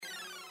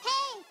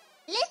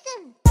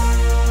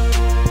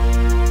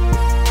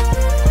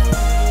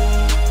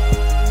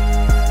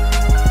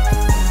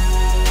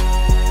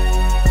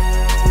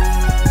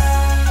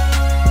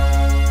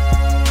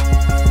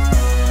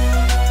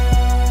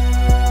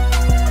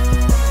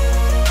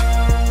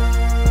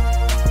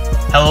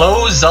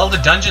Hello,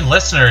 Zelda Dungeon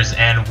listeners,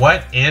 and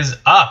what is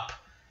up?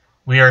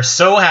 We are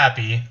so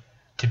happy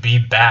to be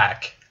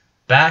back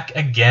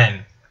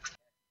again.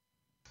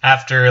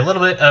 After a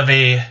little bit of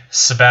a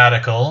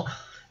sabbatical,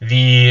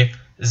 the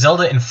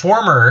Zelda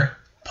Informer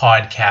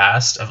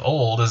podcast of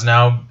old is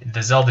now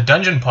the Zelda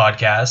Dungeon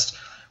podcast,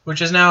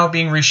 which is now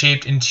being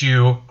reshaped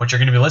into what you're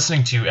going to be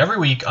listening to every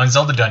week on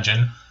Zelda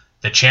Dungeon,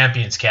 the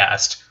Champions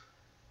Cast.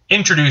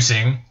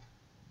 Introducing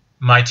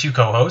my two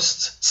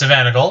co-hosts,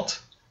 Savannah Galt.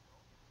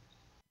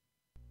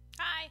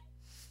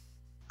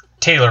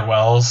 Taylor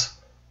Wells.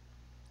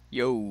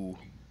 Yo.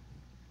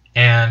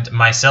 And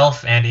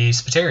myself, Andy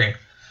Spiteri.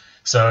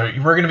 So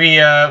we're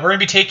gonna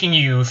be taking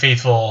you,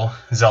 faithful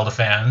Zelda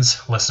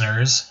fans,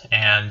 listeners,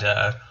 and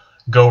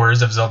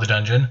goers of Zelda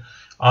Dungeon,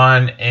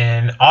 on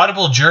an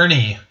audible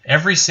journey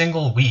every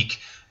single week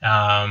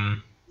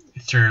throughout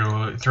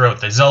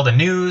the Zelda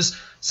news,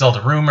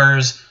 Zelda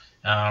rumors.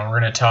 We're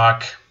gonna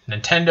talk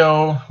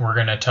Nintendo. We're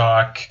gonna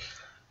talk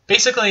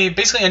basically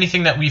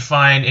anything that we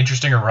find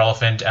interesting or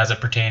relevant as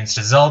it pertains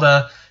to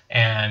Zelda,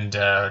 and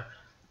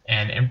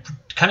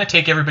kind of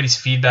take everybody's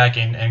feedback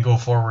and go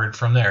forward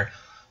from there.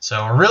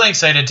 So we're really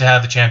excited to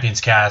have the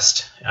Champions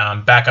Cast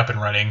back up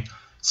and running.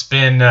 It's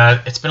been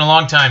a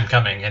long time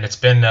coming, and it's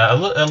been a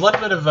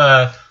little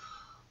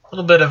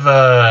bit of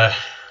a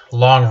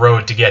long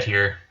road to get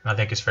here. I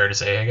think it's fair to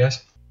say, I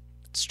guess.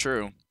 It's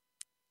true.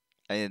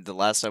 The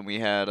last time we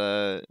had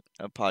a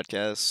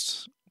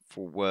podcast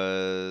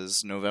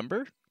was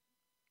November.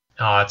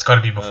 Oh, it's got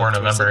to be before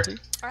November.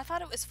 Or I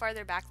thought it was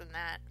farther back than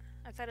that.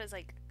 I thought it was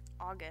like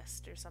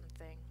August or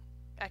something.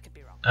 I could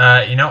be wrong.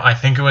 I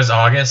think it was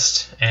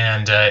August,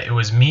 and it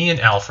was me and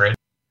Alfred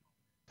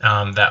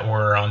that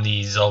were on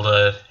the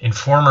Zelda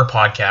Informer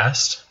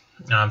podcast.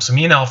 So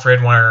me and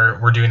Alfred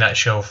were doing that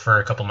show for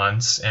a couple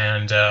months,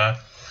 and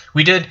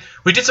we did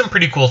some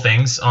pretty cool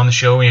things on the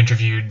show. We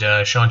interviewed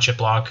Sean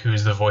Chiplock,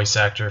 who's the voice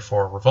actor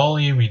for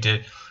Rivali.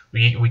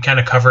 We kind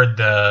of covered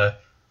the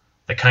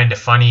kind of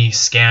funny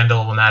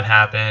scandal when that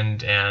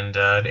happened, and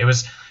it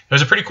was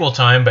a pretty cool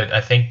time. But I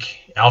think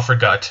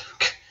Alfred got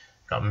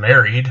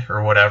married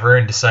or whatever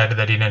and decided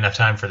that he didn't have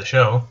time for the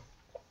show.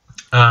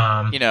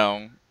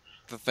 The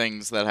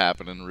things that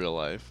happen in real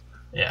life.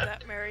 Yeah.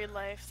 That married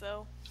life,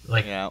 though.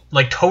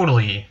 Like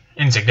totally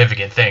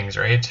insignificant things,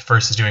 right?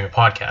 Versus doing a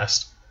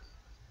podcast.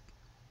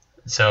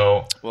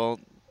 So. Well,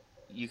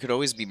 you could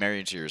always be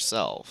married to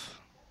yourself.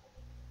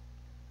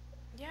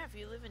 Yeah, if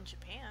you live in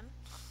Japan.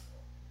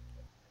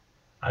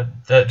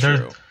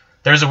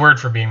 There's a word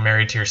for being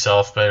married to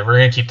yourself, but we're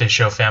gonna keep this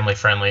show family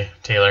friendly,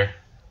 Taylor.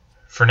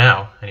 For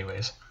now,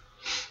 anyways.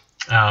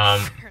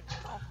 I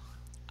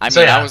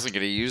wasn't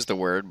gonna use the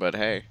word, but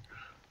hey.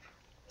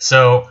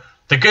 So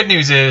the good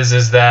news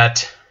is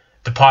that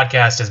the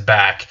podcast is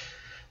back.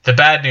 The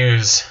bad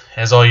news,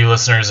 as all you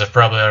listeners have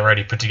probably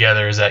already put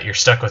together, is that you're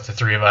stuck with the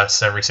three of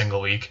us every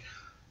single week.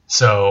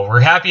 So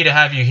we're happy to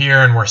have you here,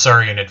 and we're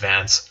sorry in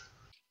advance.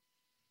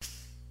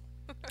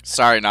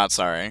 Sorry, not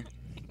sorry.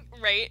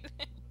 Right.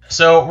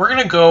 So we're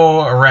gonna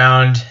go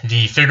around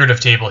the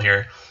figurative table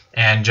here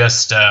and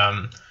just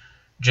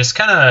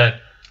kind of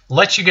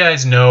let you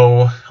guys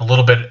know a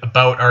little bit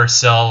about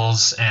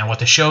ourselves and what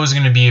the show is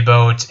going to be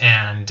about,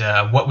 and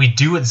what we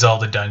do at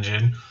Zelda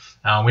Dungeon.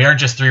 We aren't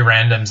just three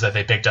randoms that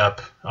they picked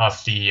up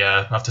off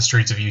the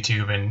streets of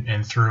YouTube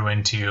and threw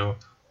into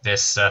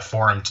this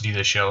forum to do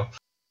this show.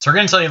 So we're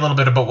going to tell you a little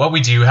bit about what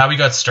we do, how we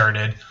got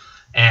started,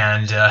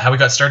 and how we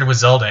got started with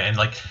Zelda, and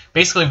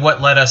basically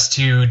what led us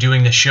to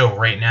doing this show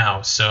right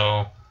now.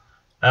 So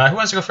who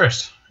wants to go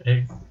first?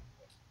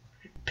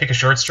 Pick a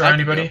short straw,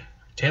 anybody? Go.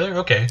 Taylor?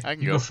 Okay, I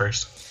can go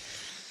first.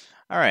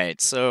 Alright,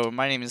 so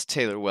my name is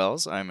Taylor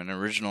Wells. I'm an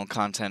original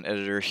content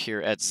editor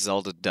here at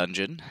Zelda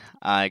Dungeon.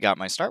 I got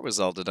my start with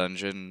Zelda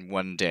Dungeon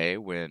one day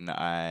when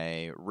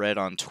I read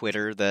on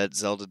Twitter that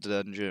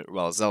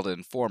Zelda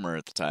Informer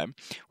at the time,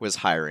 was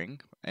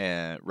hiring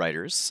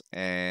writers,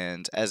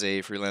 and as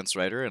a freelance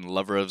writer and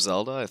lover of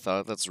Zelda, I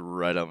thought that's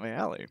right up my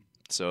alley.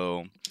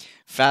 So,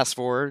 fast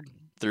forward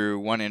through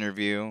one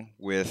interview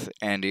with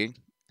Andy,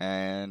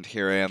 and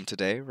here I am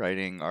today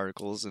writing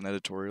articles and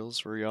editorials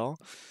for y'all.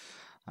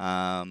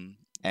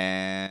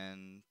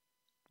 And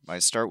my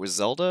start with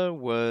Zelda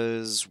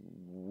was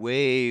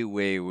way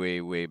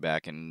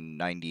back in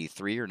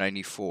 93 or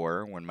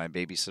 94 when my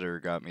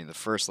babysitter got me the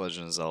first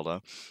Legend of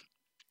Zelda.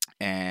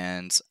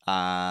 And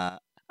I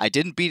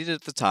didn't beat it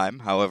at the time.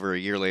 However, a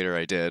year later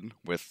I did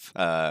with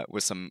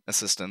some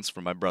assistance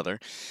from my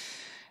brother.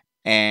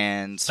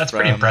 And that's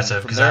pretty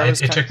impressive,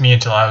 because it took me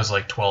until I was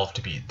like 12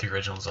 to beat the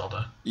original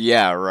Zelda.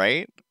 Yeah,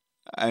 right?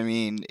 I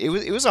mean, it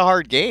was a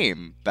hard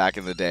game back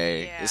in the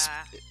day,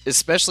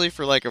 especially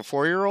for like a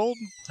 4-year-old.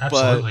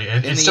 Absolutely,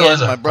 but it still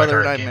is a my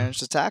brother and I game. managed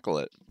to tackle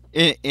it.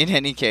 In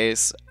any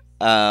case,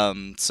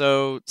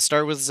 so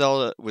start with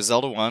Zelda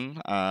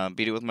 1,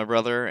 beat it with my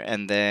brother,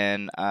 and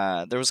then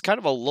there was kind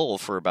of a lull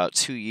for about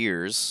 2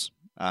 years,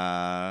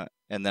 and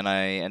then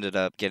I ended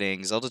up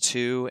getting Zelda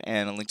 2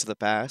 and A Link to the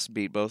Past,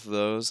 beat both of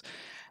those,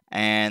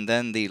 and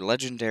then the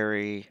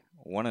legendary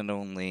one and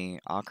only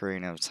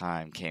Ocarina of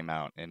Time came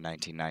out in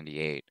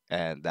 1998,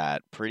 and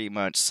that pretty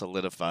much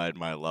solidified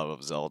my love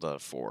of Zelda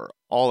for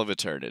all of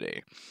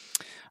eternity.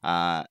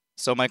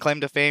 So my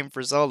claim to fame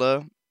for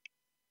Zelda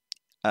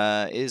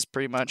is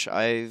pretty much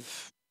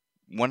I've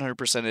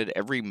 100%ed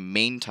every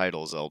main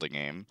title Zelda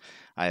game.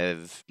 I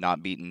have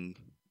not beaten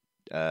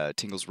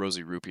Tingle's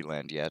Rosy Rupee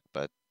Land yet,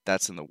 but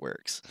that's in the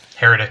works.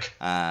 Heretic.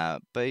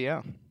 But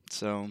yeah,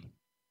 so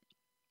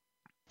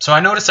I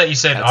noticed that you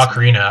said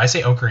Ocarina. I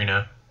say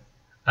Ocarina.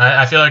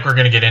 I feel like we're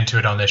going to get into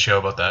it on this show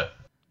about that.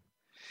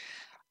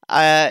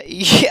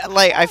 Yeah,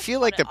 like I feel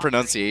like the Ocarina.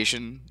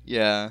 pronunciation,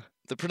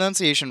 the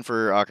pronunciation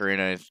for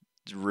Ocarina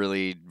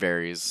really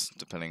varies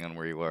depending on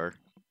where you are.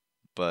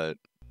 But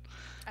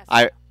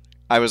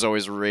I was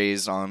always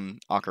raised on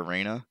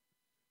Ocarina,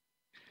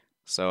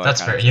 so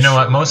that's I fair. just You know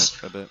what?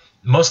 shorten it a bit.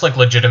 Most like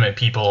legitimate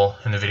people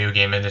in the video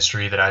game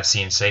industry that I've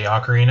seen say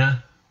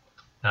Ocarina.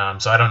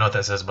 So I don't know what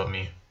that says about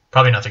me.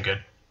 Probably nothing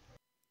good.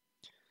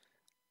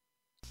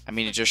 I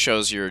mean, it just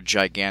shows you're a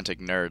gigantic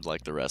nerd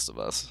like the rest of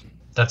us.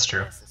 That's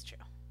true. This is true.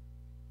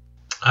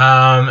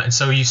 And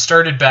so you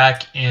started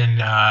back in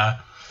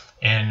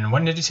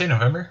when did you say,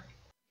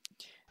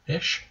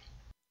 November-ish?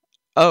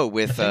 Oh,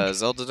 with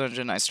Zelda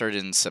Dungeon, I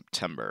started in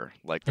September.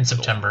 In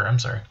September, I'm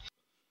sorry.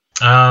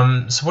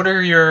 So what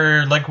are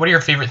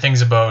your favorite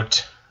things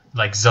about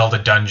like Zelda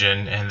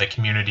Dungeon and the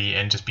community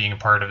and just being a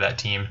part of that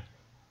team?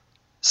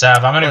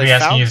 Sav, I'm going to be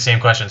asking you the same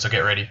question, so get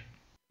ready.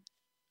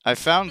 I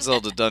found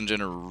Zelda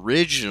Dungeon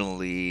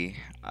originally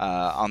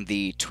on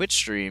the Twitch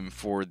stream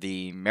for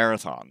the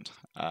marathon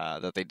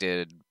that they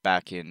did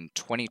back in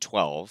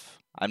 2012.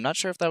 I'm not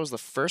sure if that was the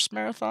first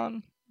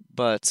marathon,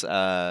 but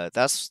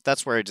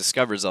that's where I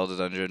discovered Zelda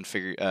Dungeon.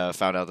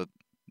 Found out that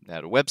they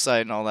had a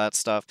website and all that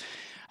stuff.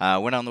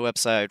 Went on the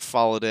website,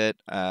 followed it,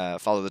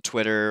 followed the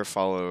Twitter,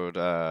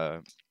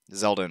 followed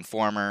Zelda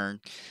Informer,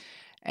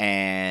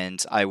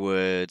 and I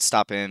would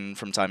stop in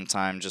from time to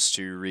time just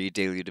to read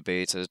daily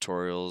debates,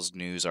 editorials,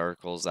 news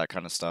articles, that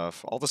kind of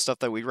stuff. All the stuff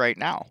that we write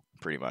now,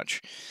 pretty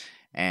much.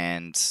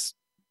 And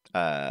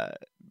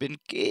haven't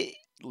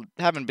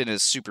been a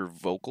super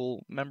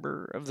vocal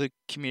member of the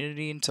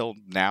community until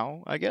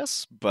now, I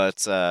guess.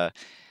 But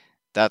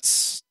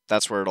that's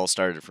where it all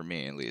started for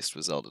me, at least,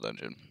 with Zelda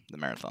Dungeon, the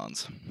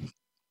marathons.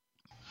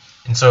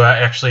 And so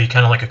actually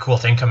kind of like a cool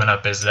thing coming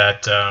up is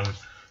that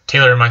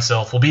Taylor and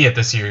myself will be at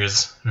this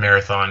year's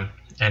marathon,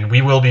 and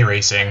we will be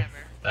racing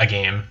a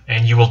game,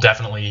 and you will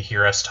definitely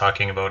hear us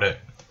talking about it,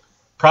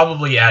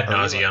 probably ad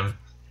nauseum.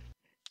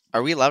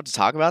 Are we allowed to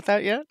talk about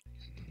that yet?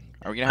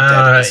 Are we going to have to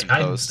edit this in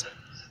post?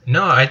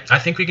 No, I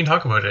think we can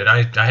talk about it.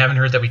 I haven't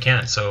heard that we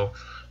can't, so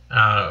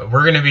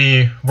we're gonna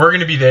be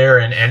there,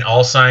 and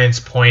all signs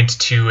point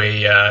to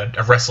a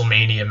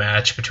WrestleMania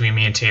match between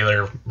me and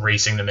Taylor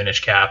racing the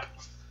Minish Cap.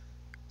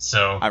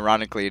 So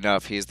ironically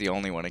enough, he's the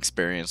only one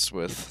experienced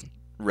with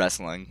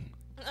wrestling.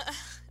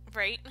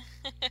 Right.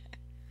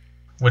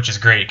 Which is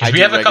great because we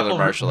have a couple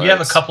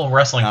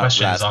wrestling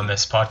questions on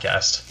this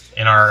podcast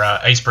in our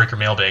icebreaker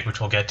mailbag, which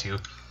we'll get to.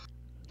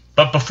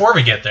 But before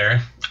we get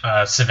there,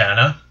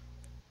 Savannah,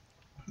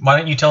 why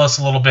don't you tell us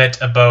a little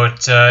bit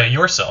about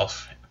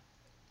yourself?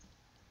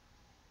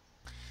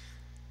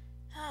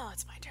 Oh,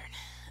 it's my turn.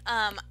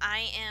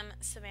 I am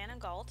Savannah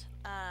Galt.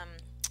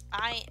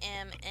 I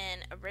am an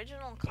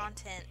original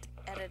content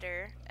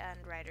editor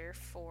and writer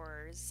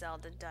for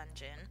Zelda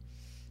Dungeon.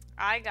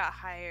 I got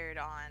hired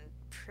on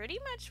pretty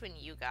much when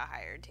you got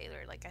hired,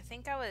 Taylor. Like, I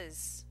think I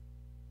was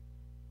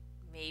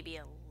maybe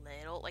a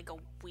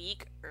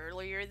week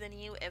earlier than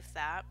you, if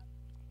that.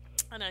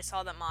 And I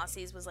saw that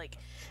Mossy's was, like,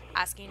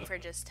 asking for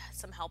just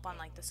some help on,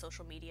 like, the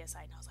social media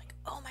side. And I was like,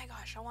 oh my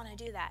gosh, I want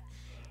to do that.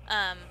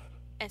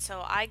 And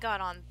so I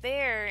got on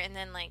there, and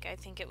then, like, I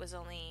think it was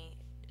only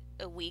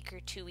a week or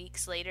 2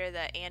 weeks later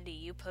that Andy,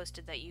 you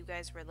posted that you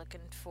guys were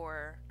looking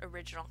for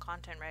original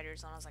content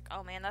writers. And I was like,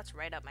 oh man, that's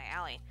right up my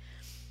alley.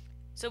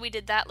 So we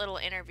did that little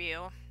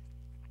interview.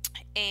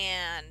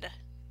 And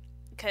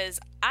because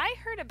I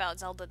heard about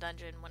Zelda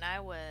Dungeon when I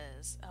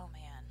was,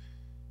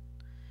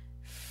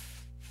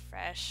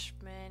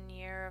 freshman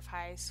year of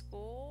high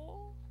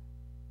school?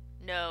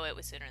 No, it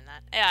was sooner than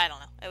that. I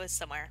don't know. It was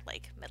somewhere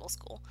like middle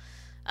school.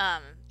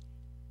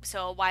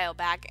 So a while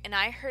back. And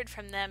I heard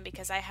from them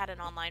because I had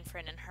an online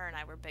friend, and her and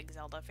I were big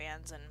Zelda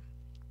fans. And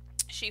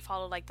she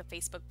followed like the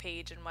Facebook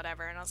page and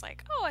whatever. And I was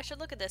like, oh, I should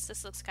look at this.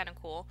 This looks kind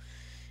of cool.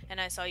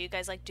 And I saw you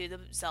guys like do the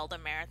Zelda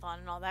marathon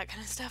and all that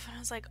kind of stuff. And I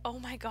was like, oh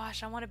my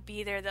gosh, I want to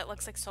be there. That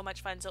looks like so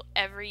much fun. So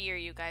every year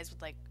you guys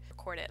would like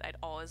record it, I'd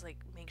always like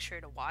make sure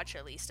to watch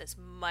at least as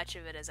much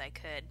of it as I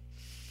could.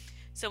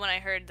 So when I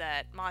heard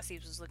that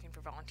Mossy's was looking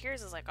for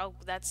volunteers, I was like, oh,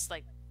 that's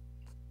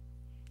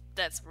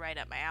right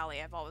up my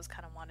alley. I've always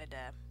kind of wanted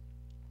to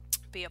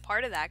be a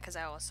part of that because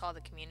I always saw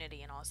the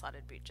community and always thought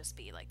it'd just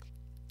be like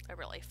a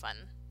really fun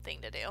thing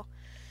to do.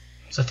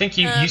 So I think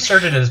you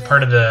started as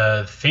part of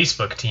the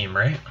Facebook team,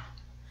 right?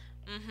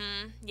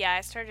 Mm-hmm. Yeah,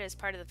 I started as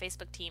part of the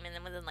Facebook team, and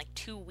then within like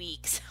 2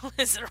 weeks, I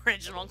was an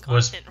original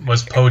content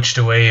was poached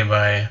away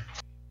by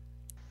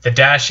the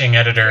dashing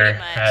editor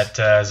at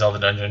Zelda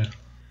Dungeon.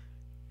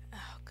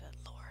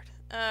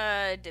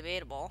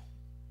 Debatable.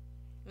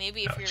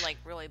 Maybe if you're like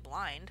really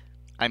blind.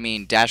 I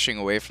mean, dashing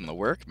away from the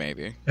work,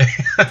 maybe.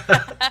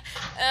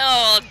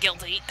 Oh,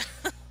 guilty.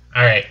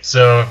 All right,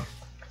 so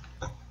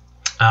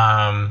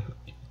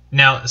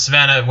now,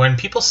 Savannah, when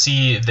people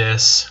see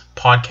this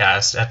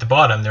podcast at the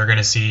bottom, they're going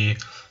to see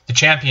the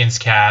Champions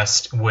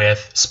cast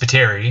with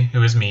Spiteri,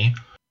 who is me,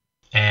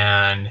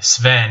 and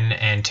Sven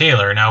and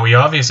Taylor. Now, we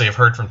obviously have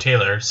heard from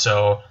Taylor,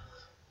 so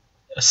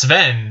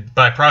Sven,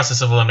 by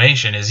process of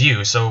elimination, is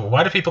you. So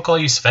why do people call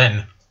you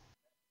Sven?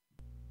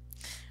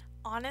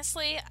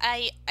 Honestly,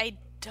 I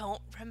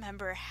don't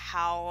remember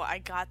how I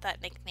got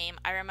that nickname.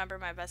 I remember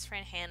my best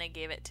friend Hannah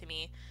gave it to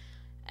me,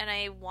 and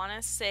I want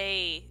to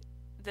say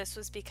this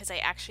was because I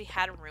actually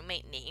had a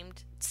roommate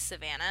named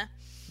Savannah,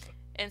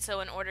 and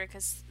so in order,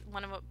 because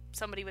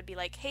somebody would be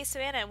like, "Hey,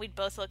 Savannah," and we'd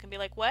both look and be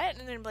like, "What?"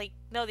 And then be like,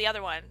 "No, the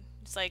other one."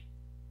 It's like,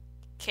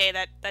 okay,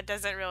 that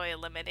doesn't really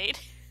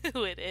eliminate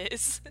who it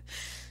is.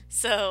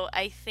 So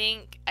I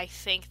think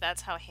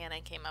that's how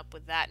Hannah came up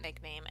with that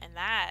nickname, and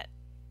that.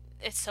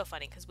 It's so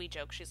funny because we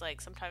joke. She's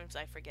like, sometimes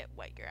I forget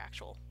what your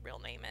actual real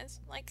name is.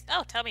 I'm like,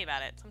 oh, tell me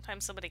about it.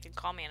 Sometimes somebody can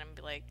call me and I'm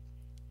be like,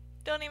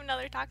 don't even know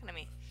they're talking to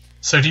me.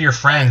 So to your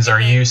friends,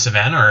 are you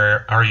Sven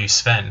or are you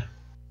Sven?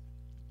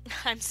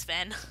 I'm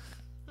Sven.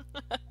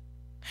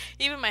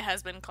 Even my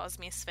husband calls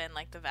me Sven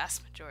like the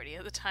vast majority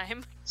of the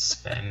time.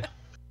 Sven.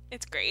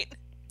 It's great.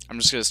 I'm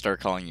just gonna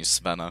start calling you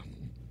Svenna.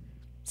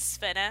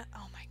 Svenna?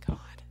 Oh my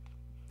god.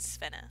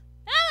 Svenna.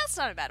 That's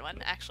not a bad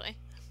one, actually.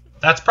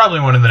 That's probably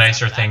one of the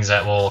nicer things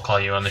that we'll call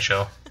you on the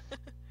show.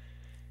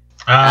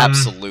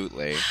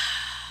 Absolutely.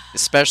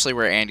 Especially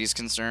where Andy's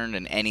concerned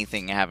and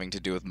anything having to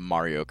do with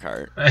Mario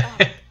Kart.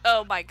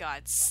 Oh my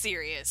god,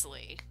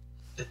 seriously.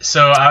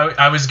 So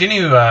I was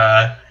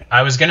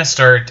gonna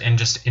start and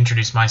just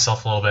introduce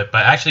myself a little bit,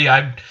 but actually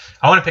I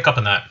want to pick up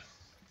on that.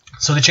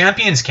 So the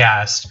Champions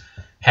cast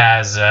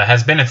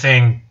has been a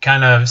thing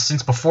kind of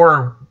since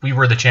before we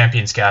were the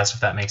Champions cast, if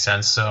that makes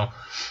sense. So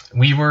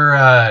we were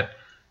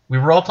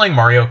all playing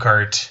Mario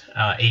Kart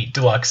 8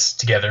 Deluxe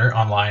together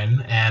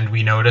online, and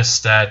we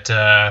noticed that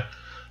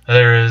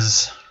there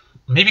is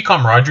maybe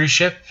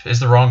camaraderie-ship is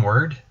the wrong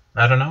word.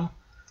 I don't know.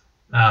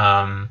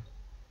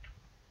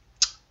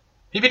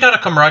 Maybe not a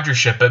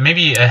camaraderie-ship, but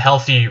maybe a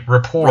healthy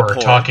rapport.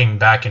 Talking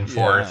back and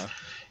forth.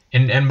 Yeah.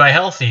 And by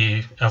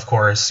healthy, of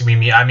course, we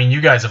mean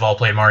you guys have all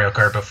played Mario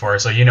Kart before,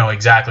 so you know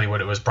exactly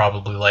what it was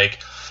probably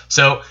like.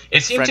 So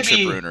it seemed to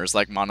be friendship ruiners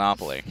like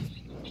Monopoly.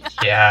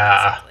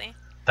 Yeah,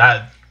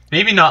 that.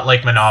 Maybe not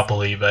like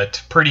Monopoly,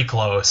 but pretty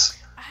close.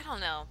 I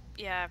don't know.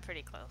 Yeah,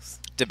 pretty close.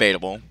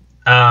 Debatable.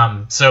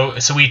 So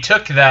we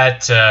took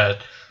that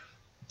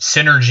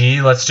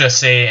synergy, let's just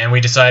say, and we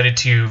decided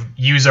to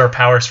use our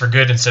powers for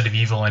good instead of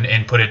evil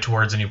and put it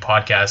towards a new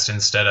podcast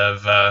instead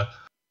of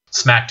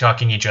smack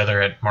talking each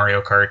other at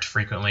Mario Kart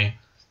frequently.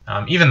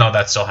 Even though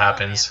that still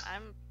happens.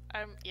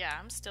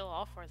 I'm still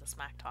all for the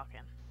smack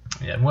talking.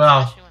 Yeah,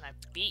 well, especially when I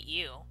beat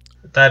you.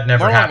 That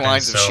never happens. More happens. along the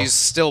lines of she's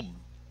still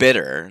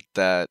bitter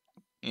that,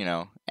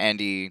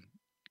 Andy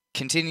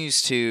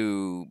continues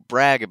to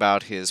brag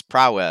about his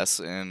prowess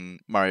in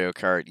Mario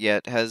Kart,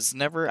 yet has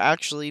never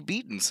actually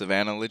beaten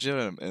Savannah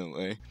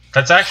legitimately.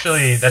 That's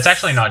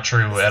actually not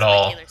true at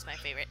all. Taylor's my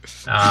favorite.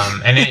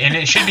 And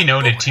it should be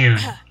noted too,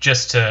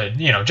 just to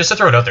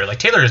throw it out there. Like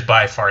Taylor is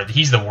by far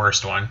he's the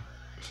worst one.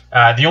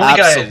 The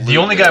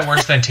only guy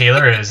worse than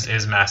Taylor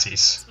is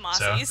Massey's.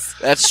 So.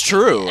 That's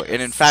true,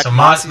 and in fact, so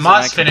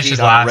Moss finishes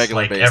last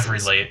like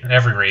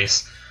every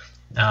race.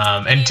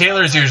 And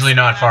Taylor's usually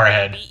not far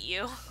ahead.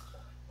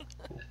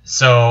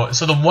 So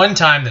the one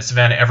time that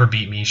Savannah ever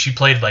beat me, she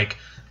played like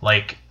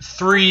 8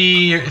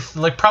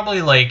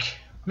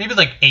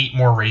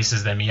 more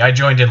races than me. I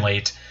joined in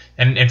late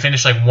and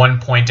finished like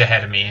 1 point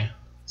ahead of me.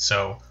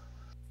 So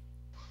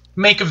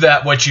make of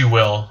that what you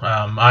will.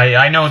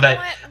 I know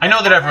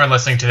that everyone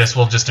listening to this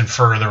will just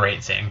infer the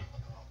right thing.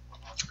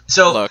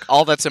 So look,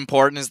 all that's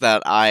important is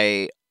that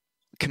I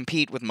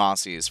compete with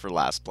Mossies for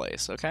last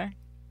place. Okay.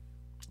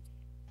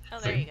 Oh,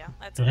 there you go.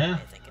 That's a good way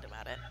of thinking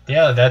about it.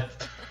 Yeah,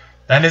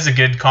 that is a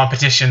good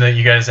competition that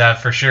you guys have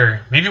for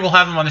sure. Maybe we'll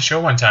have them on the show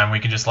one time.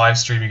 We can just live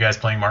stream you guys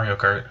playing Mario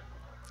Kart.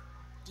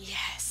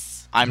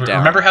 Yes. I'm down.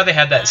 Remember how they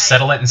had that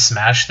settle it and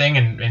smash thing,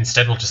 and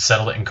instead we'll just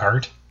settle it in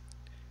kart?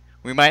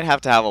 We might have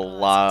to have a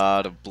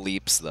lot of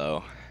bleeps,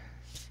 though.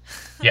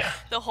 Yeah.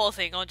 The whole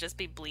thing will just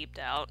be bleeped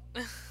out.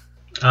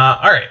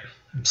 All right.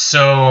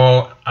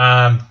 So,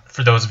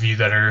 for those of you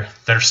that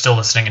are still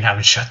listening and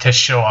haven't shut this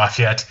show off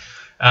yet,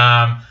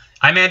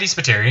 I'm Andy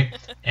Spiteri,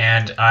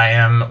 and I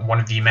am one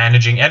of the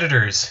managing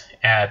editors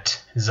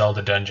at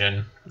Zelda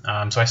Dungeon.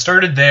 So I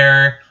started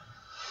there,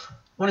 I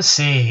want to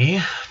say,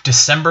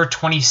 December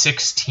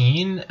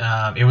 2016.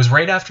 It was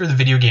right after the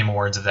Video Game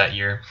Awards of that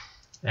year.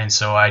 And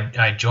so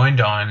I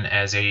joined on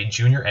as a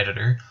junior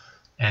editor,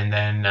 and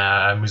then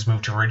I was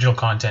moved to original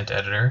content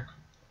editor,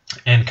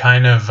 and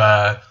kind of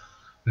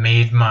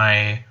made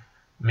my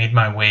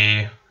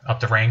way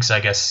up the ranks, I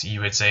guess you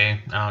would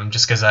say,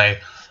 just because I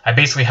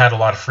basically had a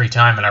lot of free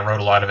time and I wrote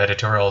a lot of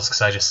editorials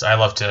because I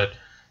love to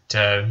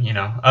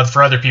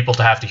for other people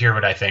to have to hear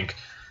what I think.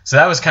 So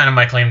that was kind of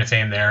my claim to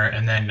fame there.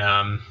 And then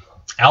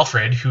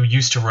Alfred, who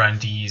used to run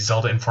the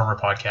Zelda Informer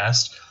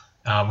podcast,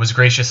 was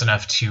gracious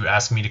enough to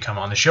ask me to come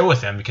on the show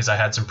with him because I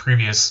had some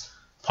previous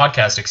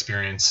podcast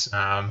experience.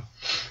 A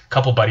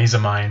couple buddies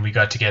of mine, we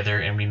got together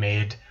and we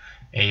made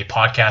a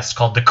podcast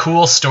called The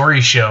Cool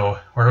Story Show,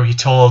 where we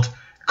told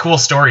cool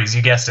stories,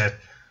 you guessed it,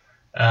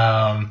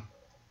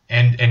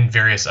 and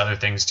various other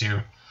things too.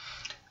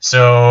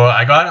 So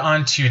I got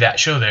onto that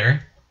show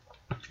there,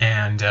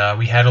 and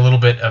we had a little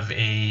bit of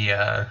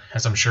a,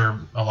 as I'm sure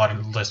a lot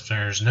of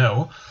listeners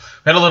know,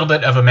 we had a little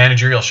bit of a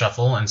managerial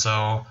shuffle, and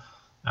so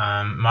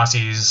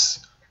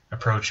Mossie's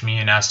approached me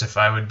and asked if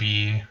I would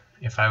be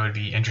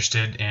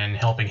interested in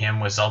helping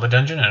him with Zelda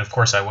Dungeon, and of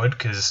course I would,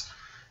 because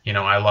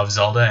I love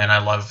Zelda and I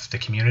love the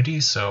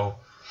community. So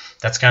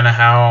that's kind of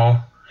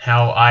how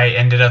I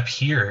ended up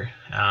here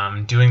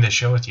doing this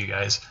show with you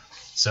guys.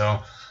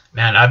 So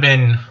man, I've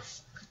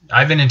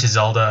been into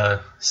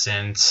Zelda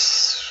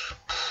since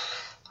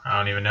I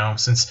don't even know,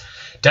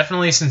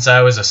 definitely since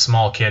I was a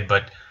small kid.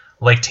 But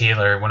like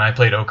Taylor, when I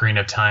played Ocarina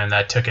of Time,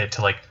 that took it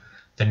to like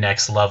the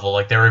next level.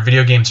 Like there were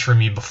video games for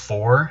me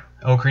before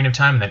Ocarina of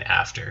Time and then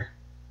after.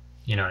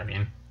 You know what I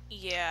mean?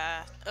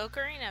 Yeah,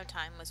 Ocarina of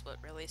Time was what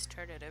really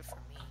started it for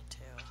me too.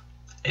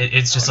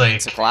 It's just like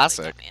it's a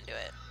classic. Got me into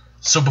it.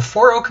 So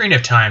before Ocarina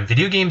of Time,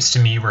 video games to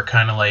me were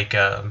kind of like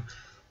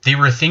they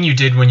were a thing you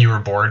did when you were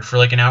bored for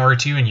like an hour or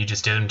two, and you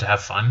just did them to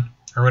have fun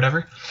or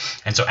whatever.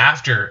 And so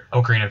after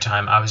Ocarina of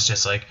Time, I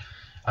was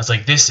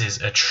like, this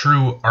is a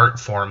true art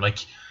form. Like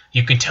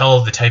you can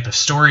tell the type of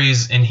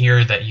stories in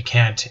here that you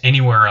can't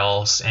anywhere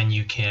else, and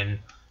you can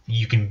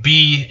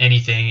be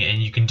anything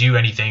and you can do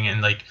anything,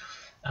 and like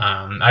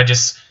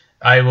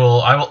I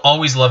will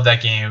always love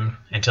that game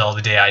until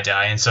the day I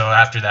die. And so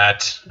after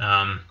that,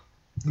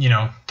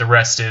 the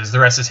rest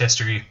is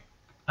history.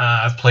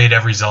 I've played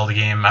every Zelda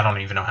game. I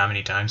don't even know how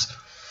many times.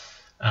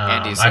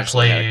 Andy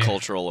essentially had a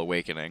cultural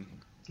awakening.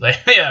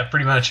 Yeah,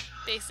 pretty much.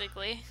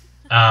 Basically.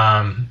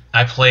 I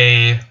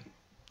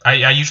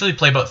usually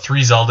play about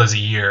 3 Zeldas a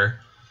year.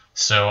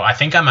 So I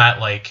think I'm at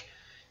like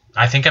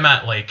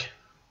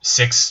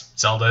 6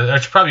 Zelda,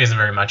 which probably isn't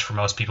very much for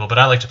most people, but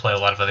I like to play a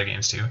lot of other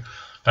games too.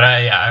 But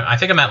I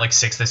think I'm at like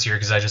 6 this year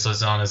because I just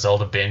was on a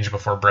Zelda binge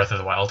before Breath of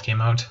the Wild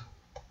came out.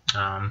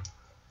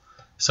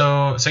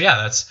 So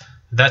yeah,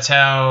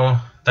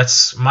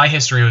 that's my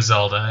history with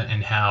Zelda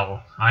and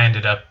how I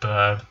ended up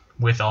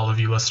with all of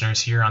you listeners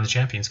here on the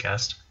Champions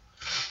Cast.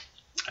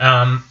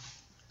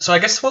 So I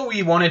guess what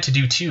we wanted to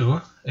do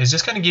too is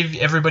just kind of give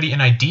everybody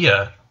an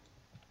idea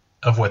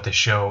of what the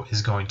show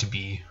is going to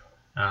be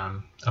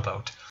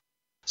about.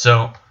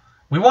 So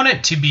we want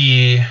it to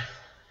be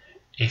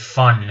a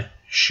fun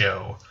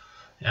show.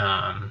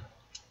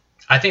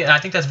 I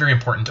think that's very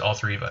important to all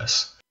three of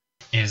us,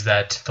 is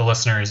that the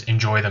listeners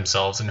enjoy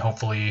themselves and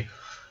hopefully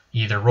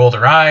either roll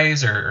their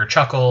eyes or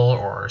chuckle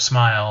or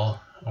smile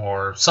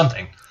or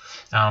something.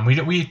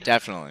 We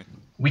definitely.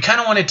 We kind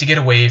of wanted to get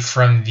away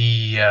from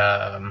the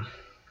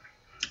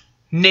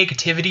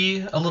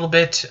negativity a little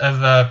bit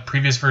of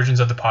previous versions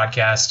of the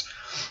podcast.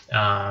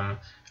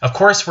 Of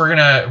course, we're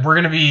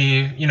gonna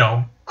be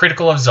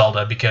critical of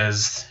Zelda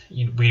because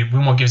we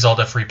won't give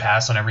Zelda a free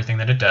pass on everything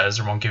that it does,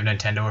 or won't give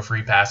Nintendo a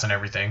free pass on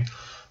everything.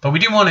 But we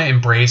do want to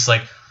embrace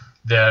like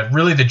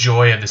the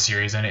joy of the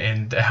series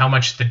and how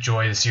much the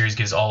joy the series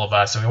gives all of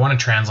us, and we want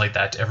to translate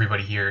that to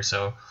everybody here.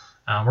 So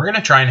we're going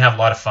to try and have a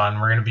lot of fun.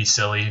 We're going to be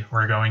silly.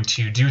 We're going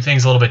to do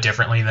things a little bit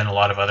differently than a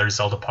lot of other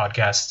Zelda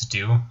podcasts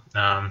do.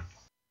 I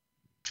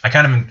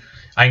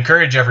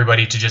encourage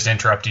everybody to just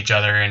interrupt each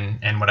other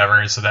and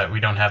whatever, so that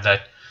we don't have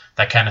that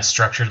kind of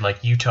structured,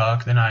 like you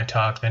talk, then I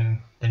talk,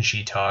 then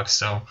she talks.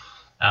 So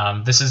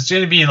this is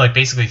going to be like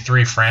basically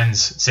 3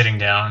 friends sitting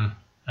down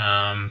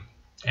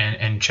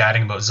and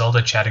chatting about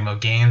Zelda, chatting about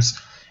games,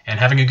 and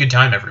having a good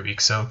time every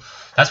week. So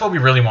that's what we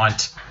really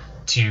want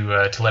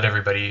to let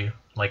everybody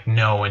like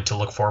know and to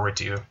look forward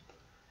to.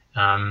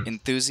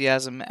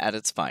 Enthusiasm at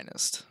its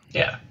finest.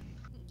 Yeah.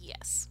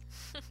 Yes.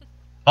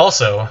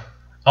 Also,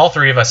 all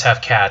 3 of us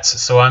have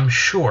cats, so I'm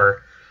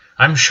sure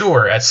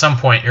at some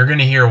point you're going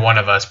to hear one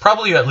of us,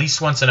 probably at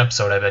least once an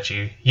episode, I bet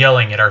you,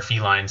 yelling at our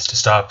felines to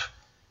stop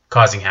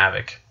causing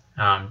havoc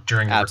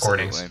during the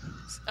recordings.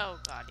 Oh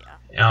God,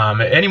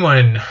 yeah.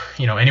 Anyone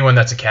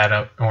that's a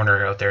cat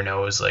owner out there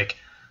knows like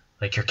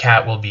your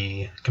cat will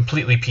be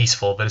completely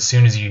peaceful, but as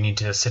soon as you need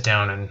to sit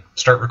down and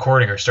start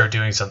recording or start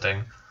doing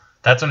something,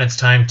 that's when it's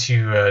time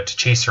to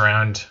chase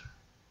around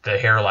the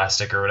hair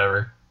elastic or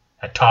whatever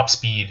at top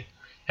speed,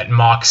 at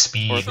Mach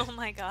speed. Oh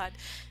my God,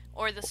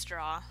 or the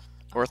straw.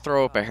 Or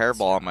throw up a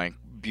hairball on my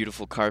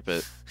beautiful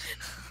carpet.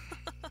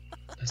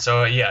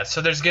 So yeah,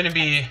 so there's gonna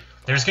be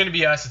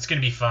us. It's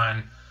gonna be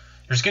fun.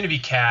 There's gonna be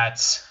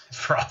cats,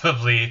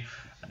 probably,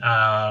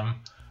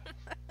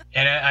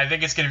 and I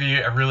think it's gonna be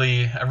a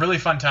really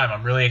fun time.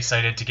 I'm really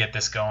excited to get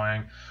this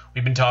going.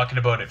 We've been talking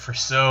about it for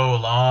so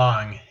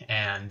long,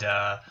 and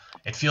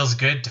it feels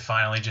good to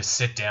finally just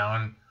sit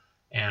down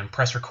and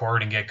press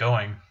record and get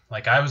going.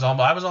 Like I was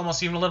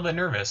almost even a little bit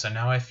nervous, and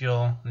now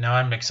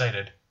I'm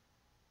excited.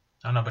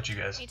 I don't know about you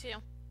guys. Me too.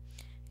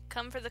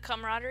 Come for the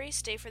camaraderie,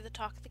 stay for the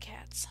talk of the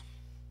cats.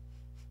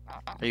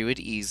 Are you at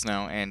ease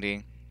now,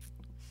 Andy?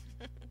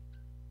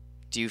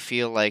 Do you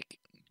feel like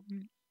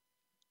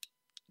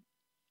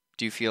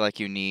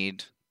you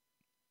need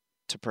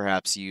to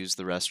perhaps use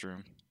the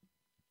restroom?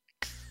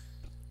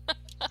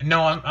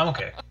 No, I'm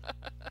okay.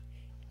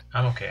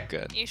 I'm okay.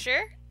 Good. You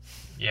sure?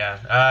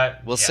 Yeah.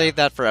 We'll yeah. save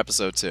that for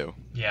episode 2.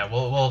 Yeah,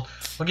 we'll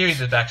give you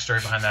the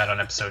backstory behind that on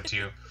episode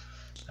 2.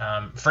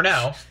 For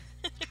now,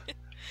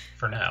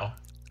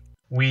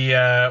 we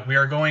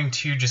are going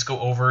to just go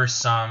over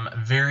some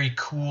very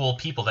cool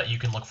people that you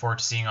can look forward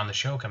to seeing on the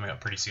show coming up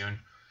pretty soon.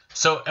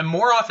 So, and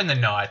more often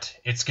than not,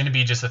 it's going to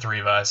be just the three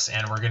of us,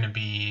 and we're going to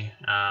be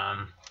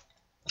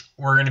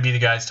the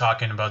guys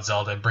talking about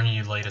Zelda, bringing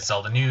you the latest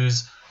Zelda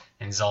news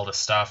and Zelda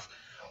stuff.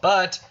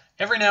 But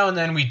every now and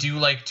then we do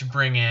like to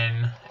bring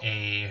in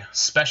a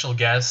special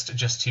guest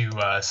just to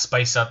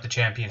spice up the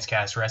Champions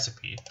Cast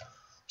recipe.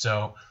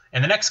 So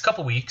in the next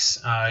couple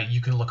weeks,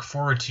 you can look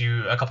forward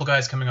to a couple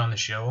guys coming on the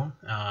show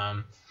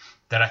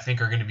that I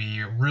think are going to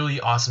be really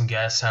awesome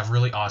guests, have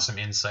really awesome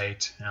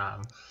insight.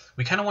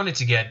 We kind of wanted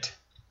to get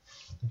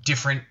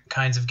different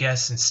kinds of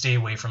guests and stay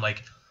away from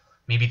like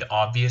maybe the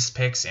obvious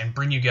picks and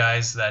bring you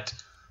guys that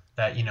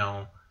you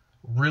know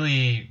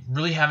really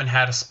haven't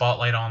had a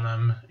spotlight on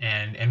them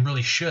and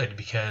really should,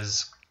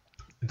 because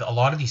a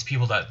lot of these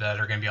people that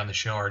are going to be on the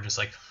show are just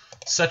like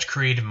such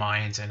creative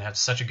minds and have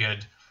such a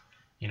good,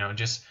 you know,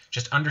 just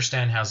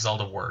understand how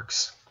Zelda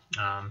works.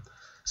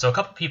 So a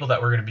couple people that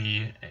we're going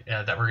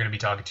to be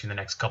talking to in the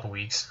next couple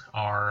weeks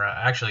are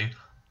actually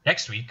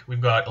next week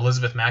we've got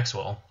Elizabeth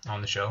Maxwell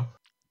on the show.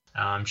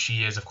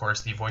 She is, of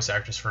course, the voice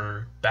actress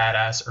for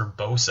Badass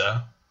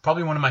Urbosa,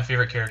 probably one of my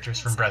favorite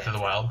characters from Breath of the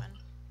Wild.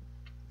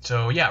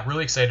 So yeah,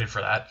 really excited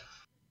for that.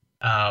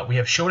 We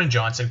have Shonen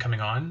Johnson coming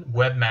on,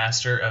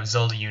 webmaster of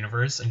Zelda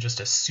Universe, and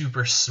just a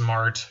super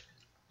smart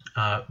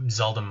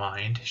Zelda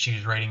mind.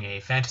 She's writing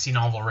a fantasy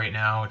novel right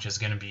now, which is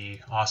going to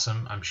be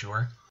awesome, I'm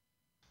sure.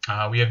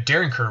 We have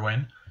Darren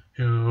Kerwin,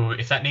 who,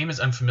 if that name is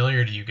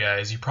unfamiliar to you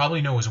guys, you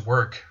probably know his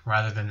work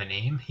rather than the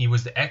name. He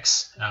was the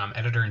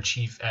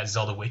ex-editor-in-chief at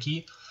Zelda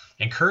Wiki,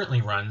 and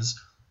currently runs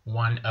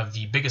one of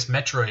the biggest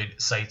Metroid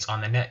sites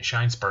on the net,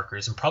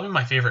 Shinesparkers, and probably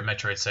my favorite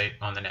Metroid site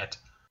on the net.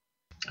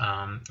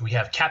 We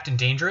have Captain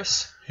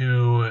Dangerous,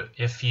 who,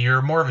 if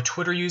you're more of a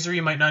Twitter user,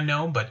 you might not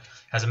know, but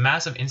has a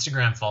massive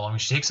Instagram following.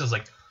 She takes those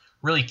like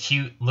really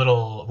cute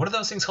little, what are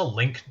those things called?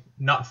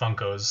 Not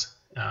Funkos.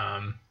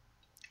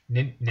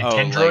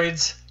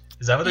 Nintendroids?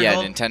 Is that what they're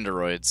called?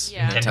 Nintendoroids.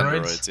 Yeah.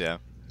 Nintendoroids, yeah.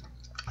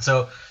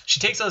 So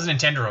she takes those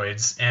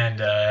Nintendoroids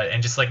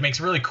and just like makes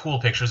really cool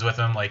pictures with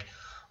them, like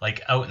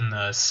out in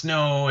the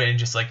snow, and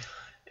just like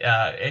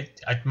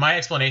my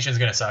explanation is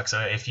gonna suck. So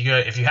if you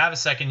have a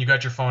second, you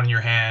got your phone in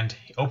your hand,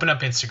 open up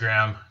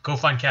Instagram, go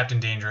find Captain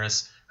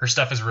Dangerous. Her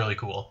stuff is really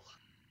cool.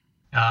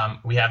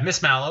 We have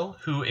Miss Mallow,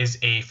 who is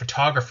a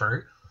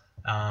photographer.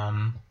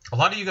 A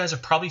lot of you guys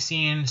have probably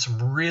seen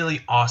some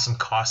really awesome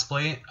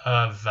cosplay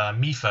of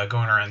Mifa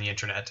going around the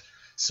internet.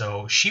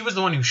 So she was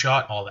the one who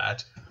shot all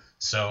that.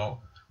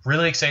 So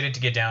really excited to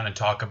get down and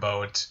talk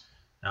about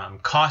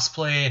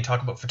cosplay and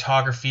talk about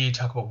photography,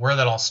 talk about where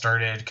that all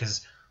started,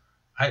 because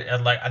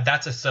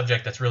that's a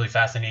subject that's really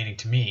fascinating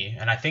to me.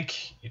 And I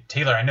think,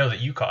 Taylor, I know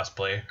that you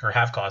cosplay or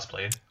have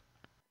cosplayed.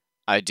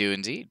 I do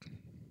indeed.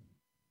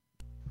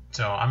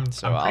 So I'm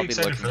I'll pretty be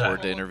excited looking for that.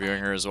 forward to interviewing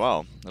her as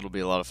well. It'll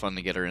be a lot of fun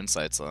to get her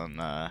insights on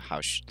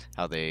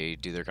how they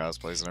do their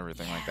cosplays and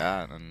everything like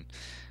that, and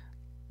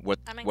what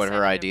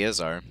her ideas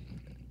are.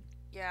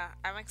 Yeah,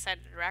 I'm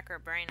excited to rack her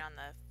brain on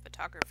the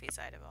photography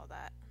side of all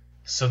that.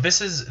 So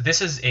this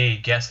is a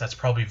guest that's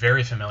probably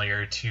very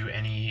familiar to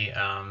any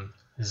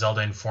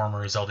Zelda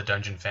Informer, Zelda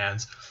Dungeon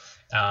fans.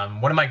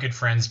 One of my good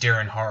friends,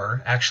 Darren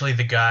Har, actually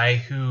the guy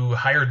who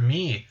hired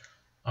me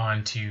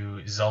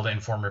onto Zelda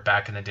Informer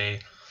back in the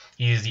day.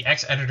 He is the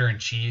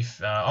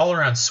ex-editor-in-chief,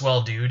 all-around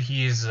swell dude.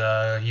 He's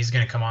going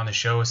to come on the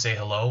show, say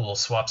hello. We'll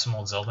swap some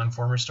old Zelda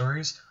Informer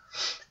stories.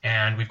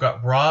 And we've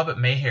got Rob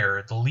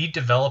Maher, the lead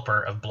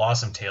developer of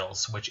Blossom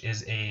Tales, which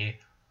is a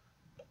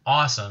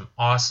awesome,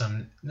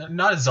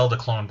 not a Zelda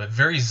clone, but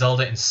very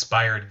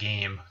Zelda-inspired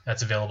game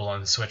that's available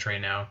on the Switch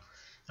right now.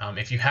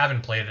 If you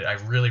haven't played it, I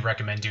really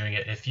recommend doing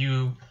it. If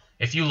you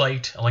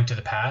liked A Link to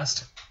the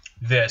Past,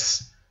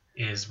 this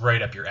is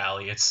right up your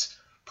alley. It's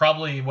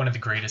probably one of the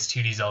greatest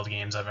 2D Zelda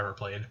games I've ever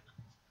played.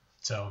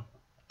 So,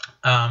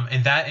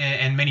 and that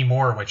and many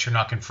more, which are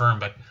not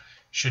confirmed, but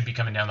should be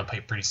coming down the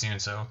pipe pretty soon.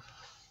 So,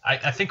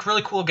 I think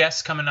really cool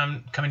guests coming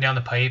down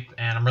the pipe,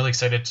 and I'm really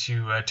excited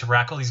to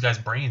rack all these guys'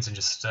 brains and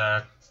just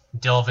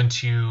delve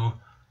into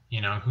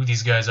who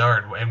these guys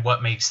are and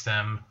what makes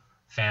them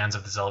fans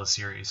of the Zelda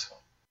series.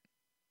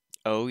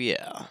 Oh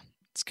yeah,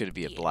 it's going to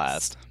be a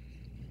blast.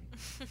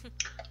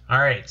 All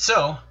right,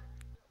 so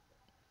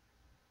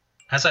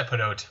as I put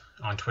out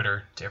on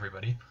Twitter to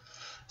everybody,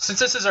 since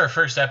this is our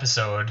first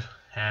episode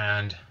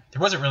and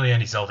there wasn't really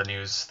any Zelda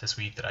news this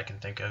week that I can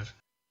think of,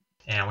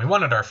 and we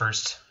wanted our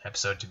first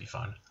episode to be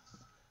fun.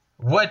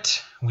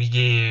 What we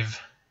gave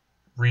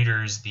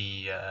readers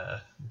the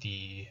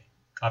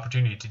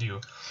opportunity to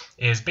do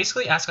is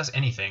basically ask us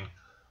anything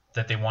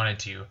that they wanted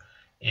to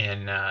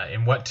in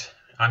what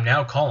I'm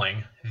now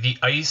calling the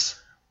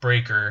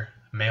Icebreaker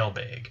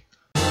Mailbag.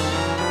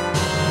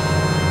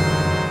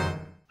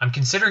 I'm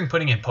considering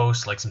putting in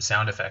post like some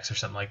sound effects or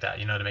something like that,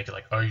 to make it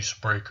like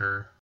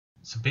Icebreaker.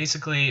 So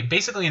basically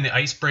in the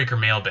Icebreaker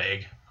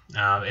Mailbag,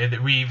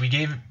 we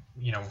gave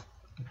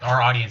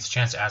our audience a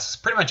chance to ask us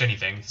pretty much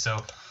anything.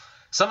 So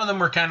some of them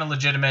were kind of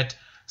legitimate,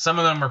 some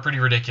of them were pretty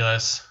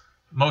ridiculous,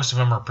 most of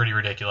them were pretty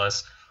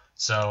ridiculous.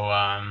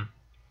 So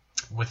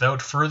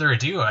without further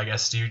ado, I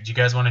guess do you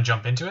guys want to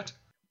jump into it?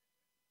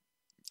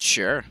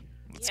 Sure.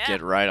 Let's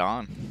get right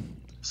on.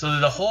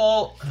 So the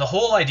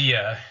whole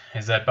idea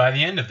is that by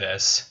the end of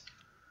this,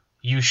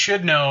 you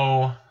should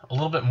know a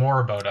little bit more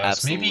about us.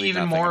 Absolutely maybe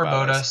even more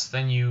about us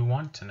than you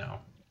want to know.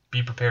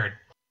 Be prepared.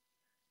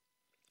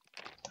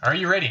 Are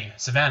you ready,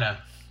 Savannah?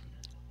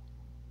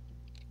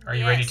 Are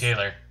you ready,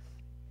 Taylor?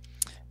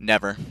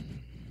 Never.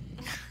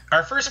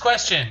 Our first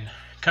question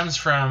comes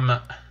from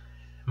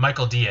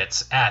Michael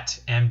Dietz at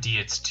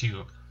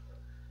MDietz2.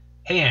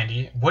 Hey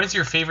Andy, what is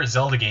your favorite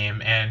Zelda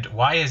game and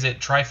why is it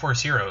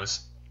Triforce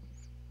Heroes?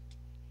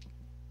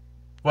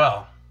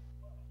 Well,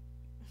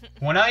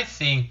 when I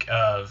think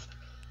of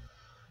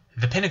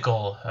the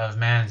pinnacle of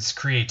man's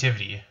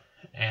creativity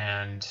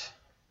and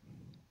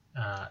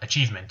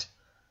achievement,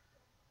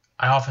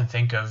 I often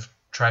think of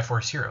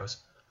Triforce Heroes.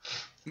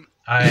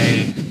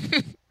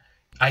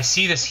 I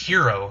see this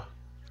hero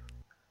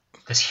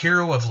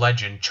of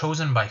legend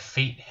chosen by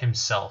fate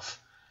himself,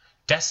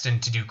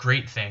 destined to do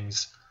great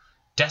things,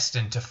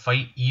 destined to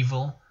fight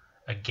evil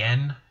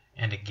again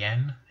and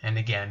again and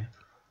again.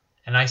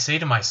 And I say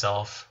to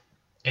myself,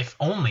 if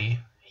only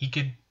he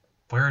could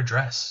wear a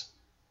dress.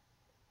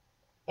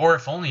 Or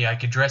if only I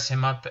could dress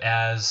him up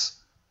as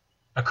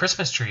a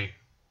Christmas tree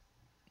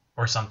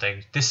or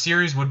something. This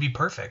series would be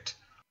perfect.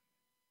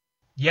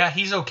 Yeah,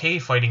 he's okay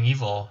fighting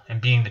evil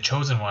and being the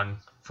chosen one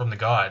from the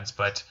gods,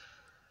 but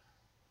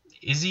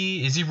is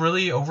he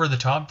really over the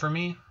top for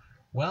me?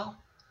 Well,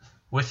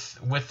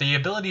 with the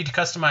ability to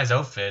customize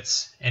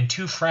outfits and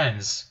 2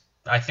 friends,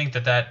 I think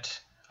that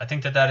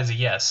is a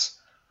yes.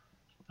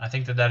 I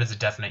think that is a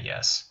definite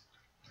yes.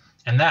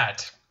 And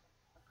that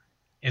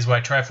is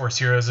why Triforce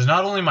Heroes is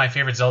not only my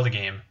favorite Zelda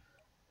game,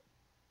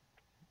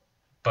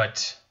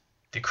 but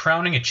the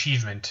crowning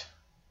achievement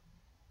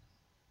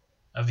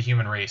of the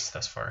human race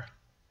thus far.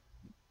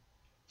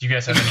 Do you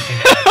guys have anything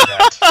to add to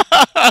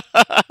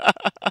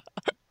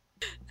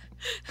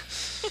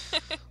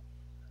that?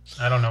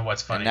 I don't know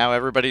what's funny. And now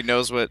everybody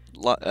knows what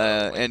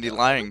Andy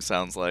lying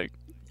sounds like.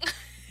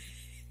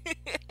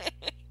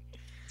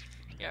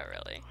 Yeah,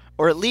 really.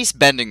 Or at least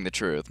bending the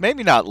truth.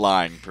 Maybe not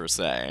lying per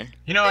se.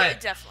 You know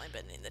what? Definitely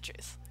bending the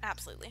truth.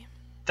 Absolutely.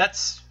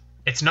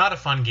 It's not a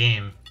fun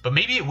game, but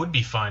maybe it would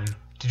be fun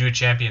to do a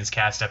Champions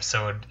Cast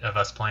episode of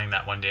us playing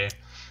that one day.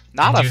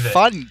 Not a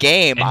fun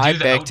game. I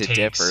beg to outtakes.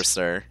 differ,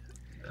 sir.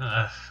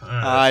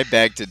 I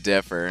beg to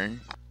differ.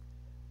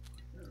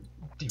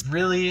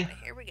 Really?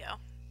 Here we go.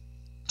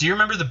 Do you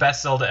remember the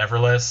best Zelda ever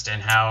list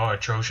and how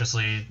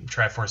atrociously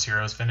Triforce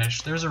Heroes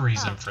finished? There's a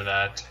reason for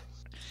that.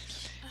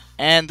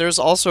 And there's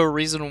also a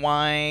reason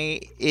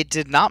why it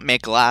did not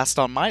make last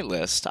on my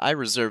list. I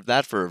reserved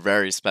that for a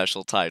very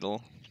special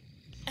title.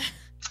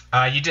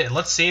 You did.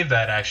 Let's save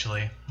that,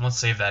 actually. Let's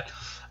save that.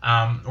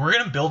 We're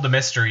going to build the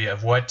mystery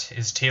of what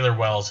is Taylor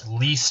Wells'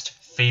 least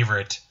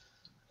favorite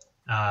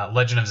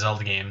Legend of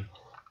Zelda game.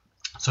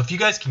 So if you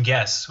guys can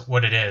guess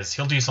what it is,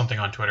 he'll do something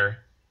on Twitter.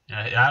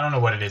 I don't know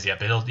what it is yet,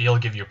 but he'll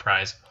give you a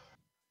prize.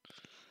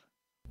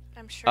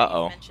 I'm sure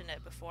you mentioned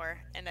it before,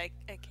 and I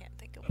can't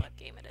think of what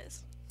game it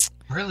is.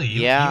 Really?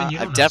 Yeah, even you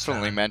don't I've know,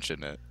 definitely Sarah.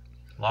 mentioned it.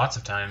 Lots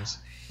of times.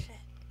 Shit.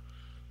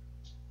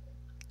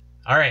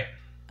 All right.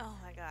 Oh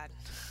my god.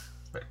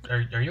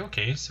 Are you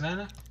okay,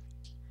 Savannah?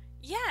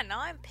 Yeah, now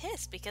I'm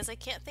pissed because I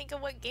can't think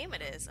of what game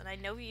it is, and I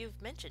know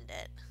you've mentioned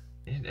it.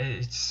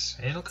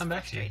 It'll come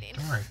back to you.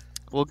 Don't worry.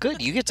 Well,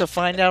 good. You get to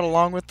find out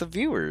along with the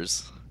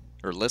viewers.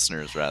 Or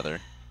listeners,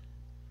 rather.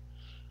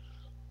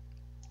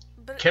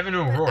 But, Kevin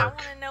O'Rourke. But I want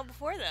to know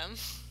before them.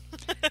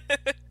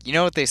 You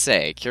know what they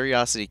say,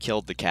 curiosity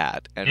killed the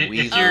cat, and we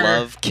If you're-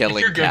 love killing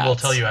If you're good, cats. we'll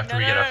tell you after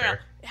we get off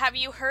here. Have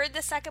you heard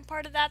the second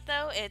part of that,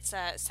 though? It's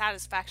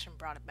Satisfaction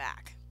brought it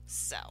back.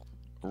 So.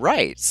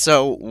 Right,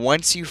 so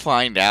once you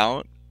find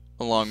out,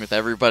 along with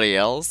everybody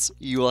else,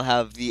 you will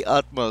have the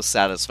utmost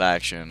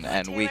satisfaction,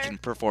 and we Taylor? can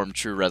perform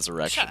true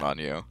resurrection Shut up. on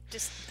you.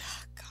 Just,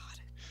 God.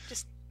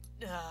 Just,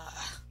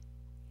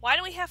 Why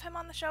do we have him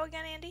on the show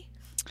again, Andy?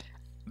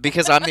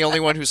 Because I'm the only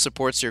one who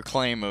supports your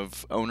claim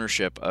of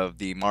ownership of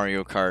the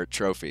Mario Kart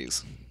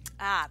trophies.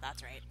 Ah,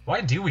 that's right.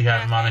 Why do we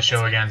have him on the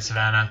show again,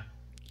 Savannah?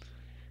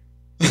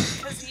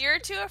 Because you're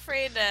too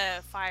afraid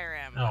to fire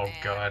him. Oh, and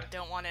God.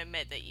 Don't want to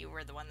admit that you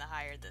were the one that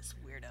hired this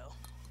weirdo.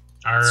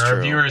 It's Our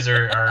true. viewers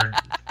are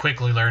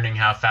quickly learning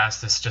how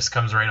fast this just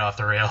comes right off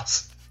the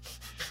rails.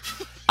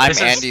 I'm This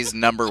is- Andy's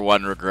number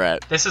one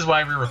regret. This is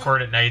why we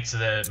record at night so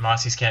that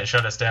Mossies can't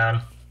shut us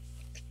down.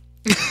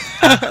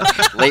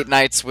 Late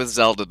nights with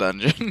Zelda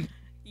Dungeon.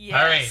 Yes.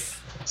 All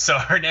right. So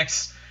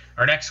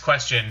our next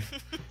question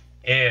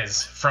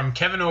is from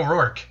Kevin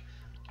O'Rourke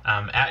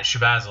at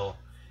Shabazzle,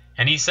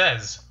 and he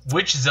says,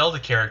 "Which Zelda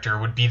character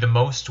would be the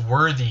most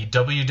worthy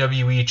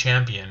WWE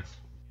champion?"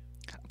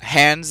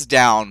 Hands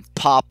down,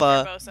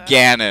 Papa Barbosa.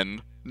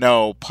 Ganon.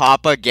 No,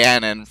 Papa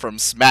Ganon from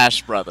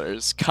Smash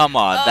Brothers. Come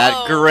on, that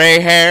Oh, gray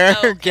hair,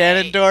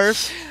 okay.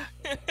 Ganondorf.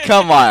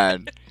 Come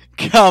on.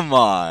 Come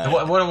on.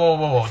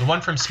 Whoa. The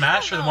one from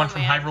Smash or the know, one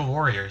from man. Hyrule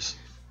Warriors?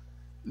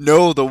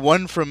 No, the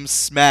one from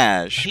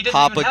Smash. He doesn't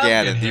Papa even have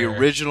Ganon, good the hair.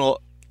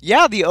 original.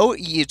 Yeah,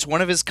 it's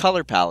one of his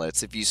color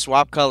palettes. If you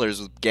swap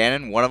colors with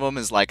Ganon, one of them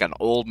is like an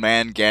old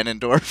man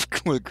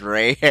Ganondorf with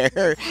gray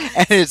hair,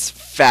 and it's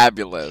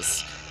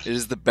fabulous. It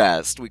is the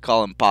best. We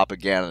call him Papa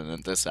Ganon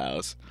at this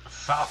house.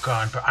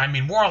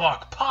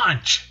 Warlock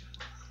Punch.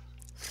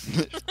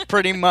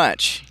 Pretty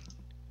much.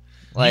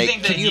 Like,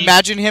 think that can you he-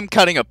 imagine him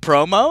cutting a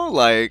promo?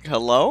 Like,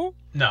 hello?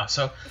 No,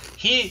 so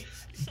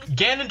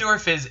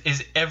Ganondorf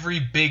is every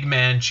big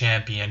man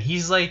champion.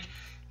 He's like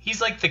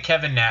the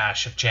Kevin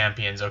Nash of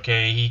champions,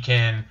 okay? He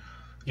can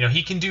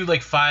do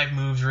like 5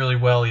 moves really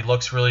well. He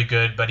looks really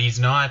good, but he's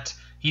not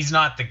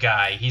the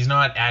guy. He's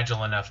not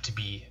agile enough to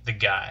be the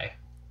guy.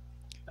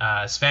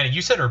 Savannah,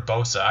 you said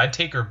Urbosa. I'd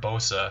take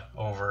Urbosa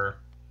over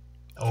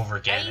Why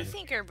do you Ganon.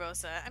 think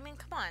Urbosa? I mean,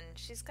 come on.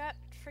 She's got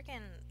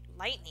freaking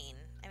lightning.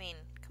 I mean,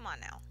 come on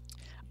now.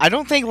 I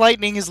don't think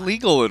lightning is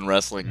legal in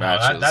wrestling No,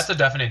 matches. that's a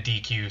definite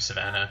DQ,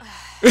 Savannah.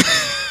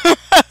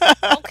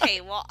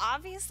 Okay, well,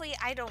 obviously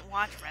I don't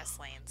watch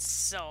wrestling,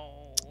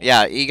 so...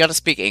 Yeah, you gotta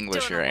speak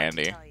English Don't know here, what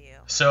to Andy. tell you.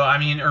 So I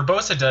mean,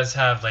 Urbosa does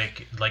have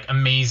like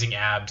amazing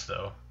abs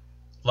though.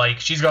 Like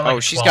she's got like. Oh,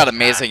 she's 12 got pack.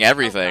 amazing Oh,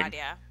 everything. God,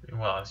 yeah.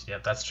 Well, yeah,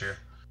 that's true.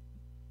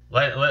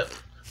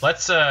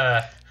 Let's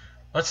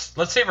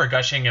save our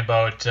gushing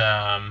about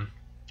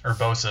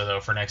Urbosa though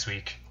for next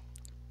week,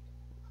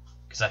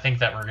 because I think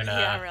that we're gonna.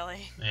 Yeah,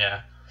 really.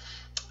 Yeah.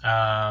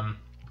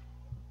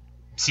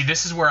 See,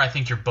 this is where I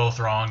think you're both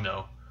wrong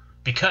though,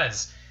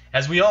 because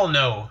as we all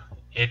know,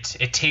 it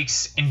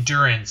takes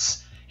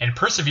endurance and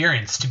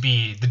perseverance to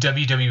be the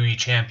WWE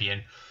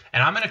champion,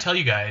 and I'm gonna tell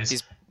you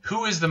guys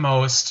who is the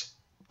most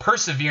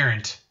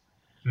perseverant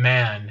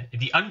man,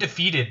 the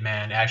undefeated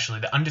man, actually,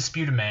 the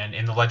undisputed man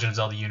in the Legend of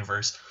Zelda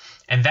universe,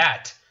 and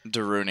that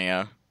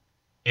Darunia.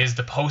 is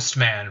the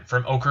Postman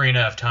from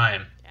Ocarina of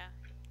Time.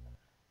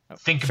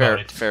 Think fair,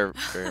 about it. Fair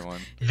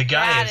one. The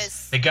guy That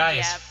is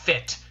is-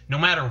 fit. No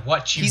matter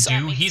what you He's- do,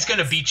 That makes he's gonna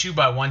sense. beat you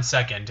by 1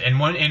 second. And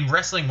in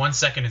wrestling, 1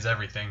 second is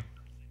everything.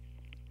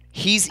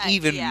 He's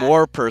even yeah.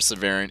 more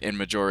perseverant in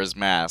Majora's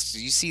Mask.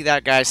 You see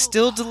that guy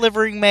still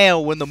delivering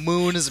mail when the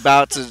moon is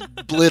about to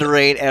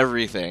obliterate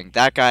everything.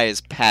 That guy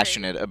is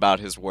passionate about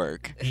his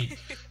work. So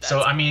That's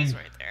I mean, almost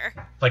right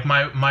there. like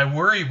my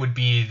worry would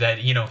be that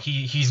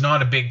he's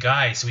not a big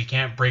guy, so he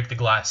can't break the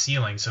glass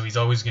ceiling. So he's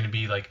always going to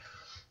be like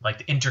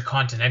the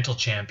intercontinental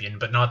champion,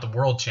 but not the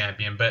world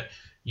champion. But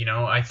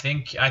I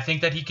think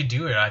that he could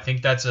do it. I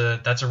think that's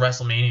a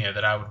WrestleMania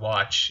that I would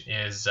watch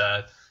is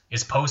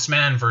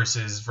Postman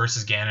versus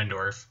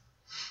Ganondorf.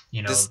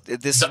 This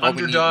the well,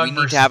 underdog we need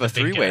versus to have the a big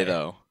three-way, guy.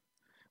 though.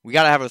 We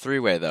gotta have a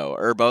three-way, though.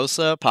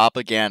 Urbosa,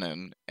 Papa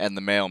Ganon, and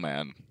the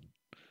mailman.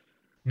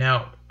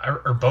 Now,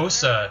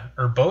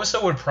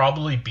 Urbosa would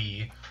probably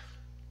be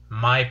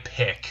my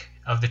pick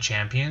of the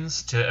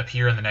champions to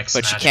appear in the next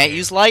But she Smash can't game.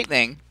 use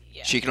lightning.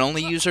 Yeah. She can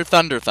only use her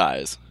thunder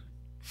thighs.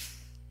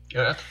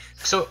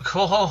 So,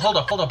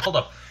 hold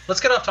up. Let's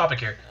get off topic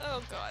here.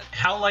 Oh, God.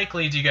 How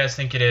likely do you guys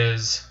think it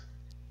is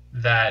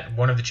that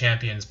one of the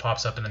champions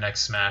pops up in the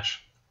next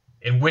Smash?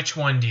 And which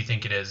one do you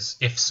think it is,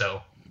 if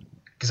so?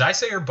 Because I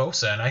say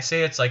Urbosa, and I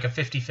say it's like a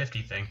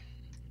 50-50 thing.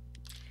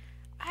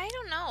 I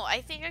don't know.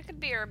 I think it could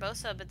be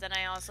Urbosa, but then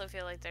I also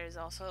feel like there's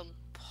also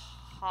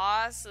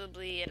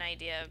possibly an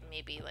idea of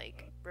maybe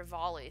like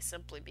Rivali,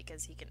 simply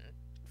because he can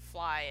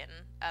fly, and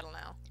I don't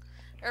know.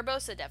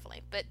 Urbosa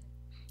definitely, but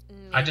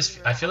maybe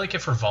I feel like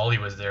if Rivali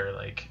was there,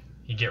 like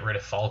you get rid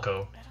of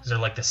Falco, because they're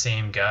like the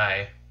same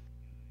guy.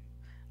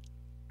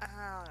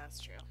 Oh,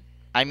 that's true.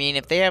 I mean,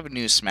 if they have a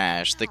new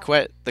Smash, the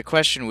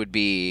question would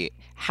be,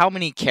 how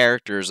many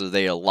characters are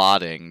they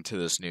allotting to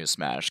this new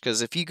Smash?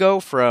 Because if you go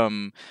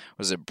from,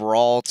 was it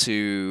Brawl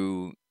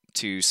to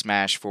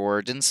Smash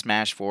 4, didn't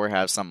Smash 4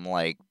 have something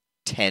like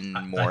 10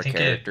 I more think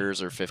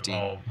characters or 15?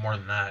 Oh, more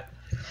than that.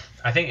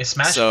 I think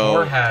Smash So-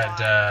 4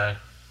 had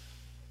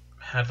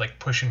like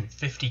pushing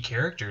 50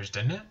 characters,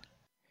 didn't it?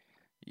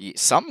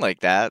 Something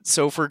like that.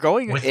 So if we're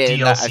going With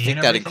in, DLC I and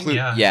think that everything?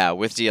 includes Yeah.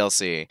 with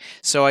DLC.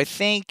 So I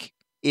think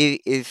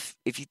if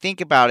you think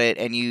about it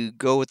and you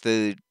go with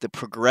the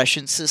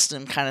progression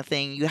system kind of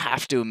thing, you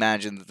have to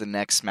imagine that the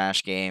next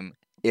Smash game,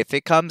 if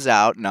it comes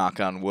out, knock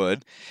on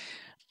wood,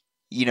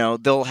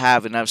 they'll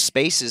have enough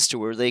spaces to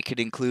where they could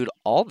include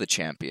all the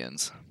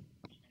champions.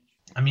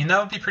 I mean, that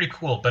would be pretty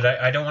cool, but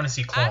I don't want to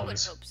see I would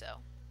clones. hope so.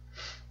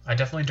 I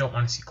definitely don't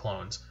want to see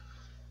clones.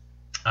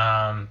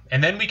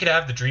 And then we could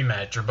have the dream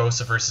match,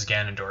 Urbosa versus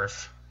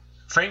Ganondorf.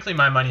 Frankly,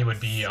 my money would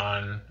be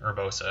on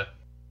Urbosa.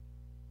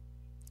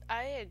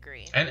 I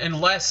agree. And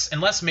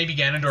unless maybe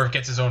Ganondorf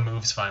gets his own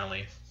moves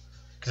finally.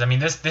 Because, I mean,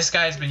 this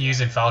guy's been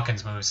using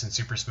Falcon's moves in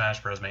Super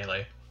Smash Bros.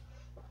 Melee.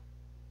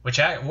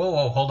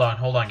 Whoa, hold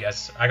on,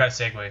 guys. I got a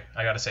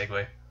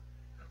segue.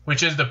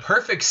 Which is the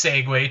perfect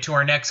segue to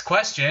our next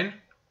question,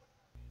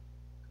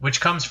 which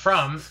comes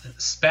from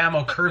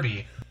Spamo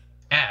Kirby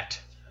at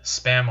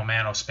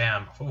Spamomano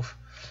Spam. Oof.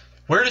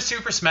 Where does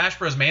Super Smash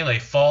Bros. Melee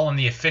fall in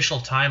the official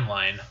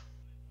timeline?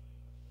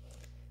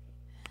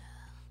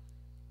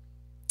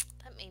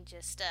 Let me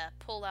just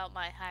pull out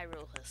my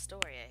Hyrule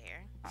Historia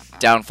here.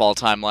 Downfall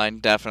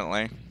timeline,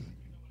 definitely.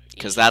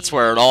 Because that's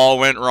where it all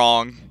went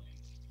wrong.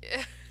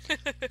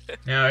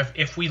 Now,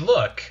 if we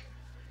look,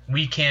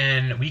 we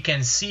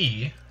can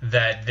see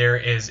that there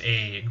is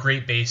a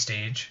Great Bay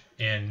stage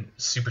in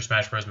Super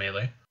Smash Bros.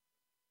 Melee,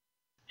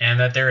 and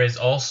that there is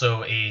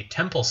also a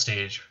temple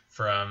stage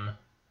from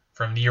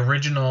the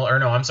original, or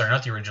no, I'm sorry,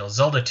 not the original,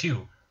 Zelda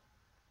 2.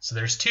 So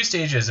there's 2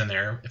 stages in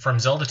there from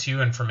Zelda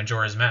 2 and from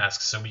Majora's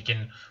Mask. So we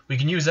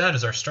can use that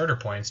as our starter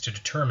points to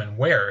determine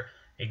where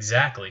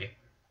exactly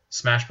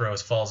Smash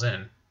Bros. Falls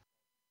in.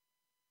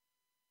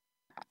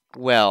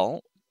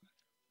 Well,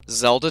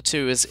 Zelda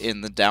 2 is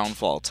in the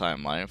Downfall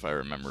timeline, if I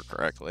remember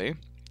correctly.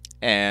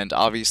 And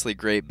obviously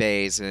Great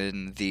Bay is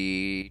in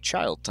the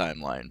Child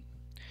timeline.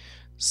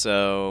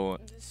 So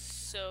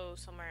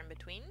Somewhere in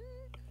between?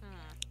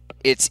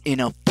 It's in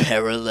a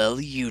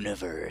parallel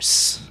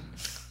universe.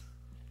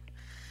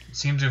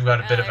 Seems we've got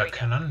a bit of there a we go.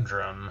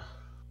 conundrum.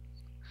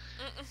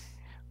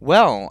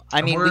 Well,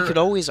 I mean, we We're- could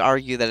always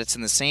argue that it's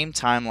in the same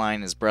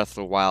timeline as Breath of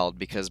the Wild,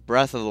 because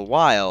Breath of the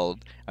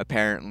Wild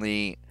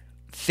apparently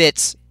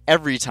fits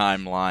every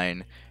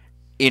timeline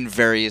in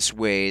various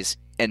ways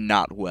and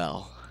not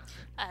well.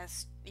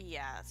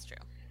 Yeah, that's true.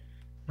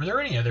 Were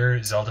there any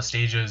other Zelda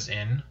stages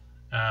in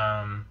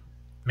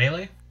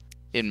Melee?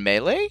 In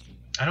Melee?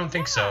 I don't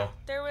think so.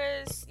 There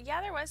was.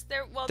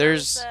 There's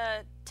There's-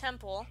 a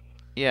temple.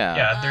 Yeah.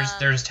 Yeah,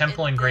 there's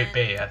Temple and and Great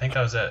then- Bay. I think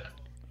that was it.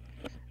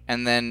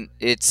 And then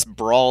it's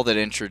Brawl that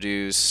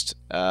introduced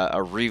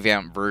a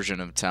revamped version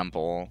of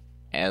Temple,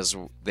 as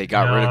they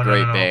got rid of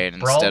Great Bay and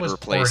Brawl instead was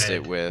replaced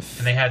ported, it with...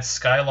 And they had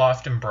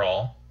Skyloft and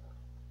Brawl.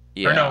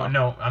 yeah. Or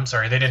no, I'm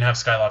sorry, they didn't have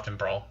Skyloft and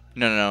Brawl.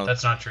 No.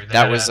 That's not true. They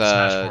That had was,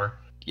 Smash 4.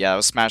 Yeah, it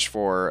was Smash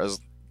 4.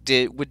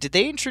 Did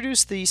they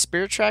introduce the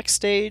Spirit Tracks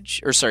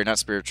stage? Or sorry, not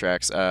Spirit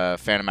Tracks,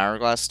 Phantom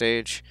Hourglass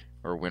stage?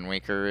 Or Wind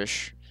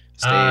Waker-ish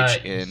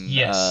stage in...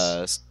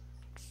 yes.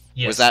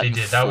 Yes, was that they in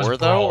did. 4, That was though,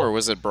 Brawl. or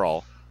was it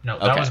Brawl? No,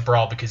 that Okay. was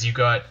Brawl because you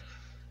got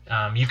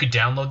you could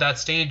download that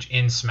stage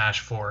in Smash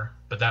 4,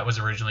 but that was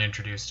originally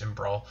introduced in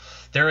Brawl.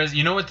 There was,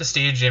 you know what the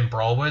stage in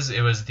Brawl was?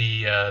 It was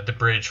the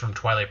bridge from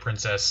Twilight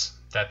Princess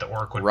that the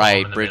orc would Right,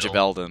 bomb in the Bridge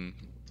middle. of Eldin.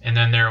 And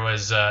then there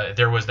was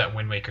that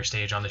Wind Waker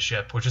stage on the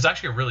ship, which was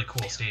actually a really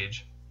cool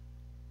stage.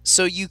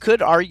 So you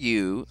could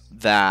argue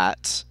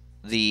that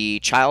the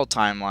Child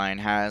timeline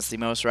has the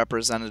most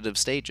representative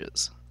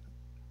stages.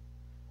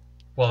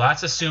 Well,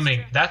 that's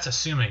assuming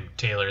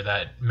Taylor,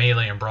 that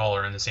Melee and Brawl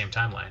are in the same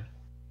timeline.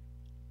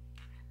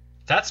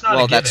 That's not a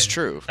given. That's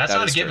true. That's That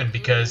not a is given true.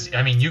 because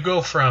I mean you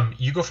go from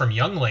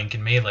Young Link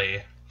in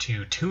Melee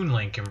to Toon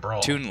Link in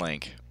Brawl. Toon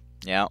Link.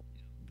 Yeah,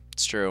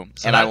 it's true.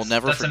 So and I will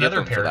never that's forgive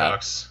another them for that.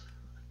 paradox.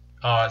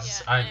 Oh,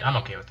 I'm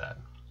mean- okay with that.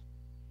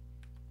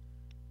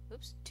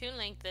 Oops, Toon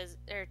Link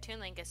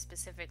is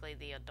specifically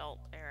the adult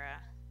era.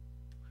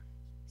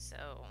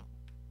 So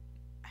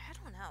I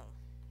don't know.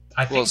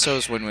 I think Well, so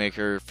is Wind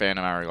Waker,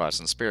 Phantom Hourglass,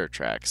 and Spirit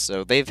Tracks.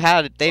 So they've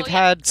had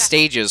exactly.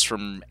 stages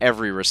from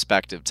every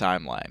respective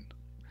timeline.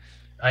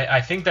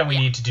 I think that we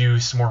need to do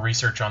some more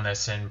research on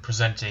this and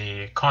present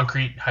a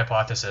concrete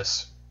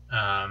hypothesis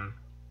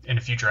in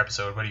a future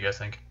episode. What do you guys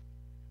think?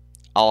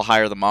 I'll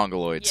hire the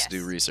Mongoloids Yes. to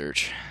do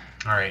research.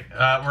 All right,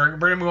 we're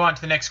going to move on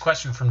to the next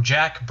question from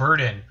Jack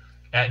Burden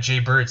at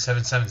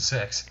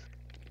jbird776.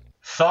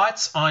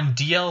 Thoughts on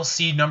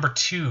DLC number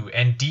 2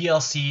 and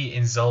DLC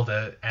in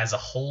Zelda as a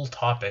whole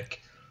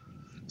topic.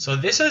 So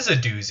this is a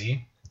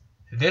doozy.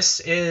 This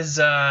is,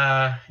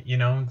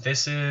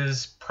 this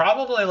is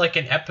probably like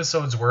an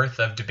episode's worth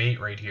of debate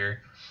right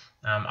here.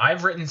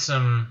 I've written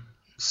some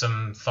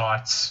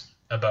thoughts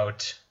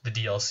about the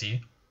DLC,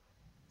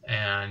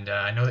 and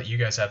I know that you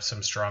guys have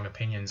some strong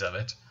opinions of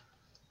it.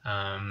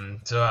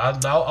 So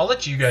I'll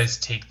let you guys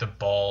take the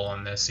ball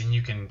on this, and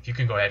you can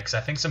go ahead because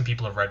I think some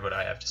people have read what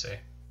I have to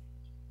say.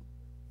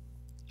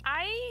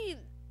 I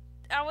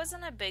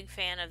wasn't a big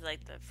fan of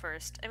like the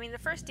first. I mean, the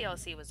first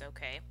DLC was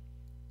okay.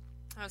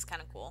 That was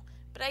kind of cool,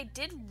 but I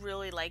did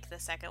really like the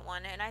second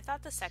one, and I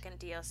thought the second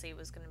DLC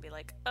was going to be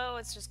like, oh,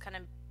 it's just kind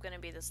of going to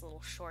be this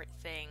little short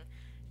thing.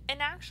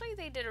 And actually,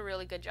 they did a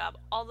really good job.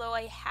 Although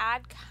I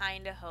had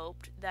kind of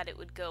hoped that it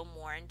would go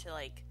more into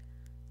like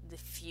the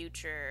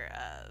future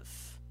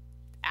of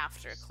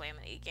after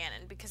Calamity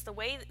Ganon, because the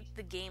way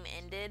the game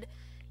ended,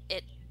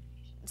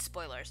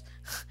 spoilers.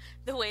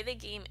 The way the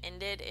game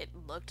ended, it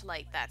looked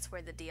like that's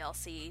where the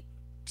DLC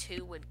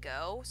 2 would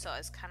go, so I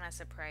was kind of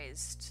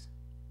surprised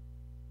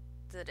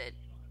that it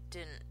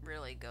didn't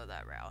really go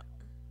that route.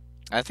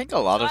 I think a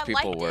lot So of I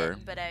people liked were.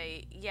 it, but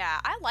I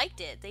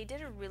liked it. They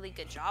did a really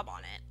good job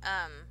on it.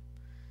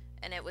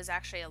 And it was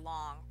actually a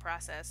long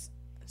process.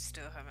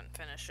 Still haven't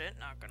finished it,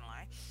 not gonna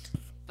lie.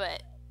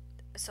 But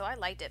so I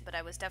liked it, but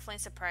I was definitely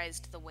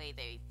surprised the way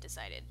they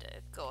decided to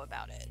go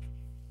about it.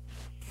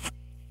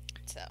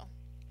 So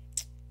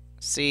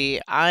See,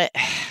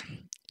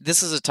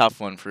 this is a tough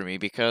one for me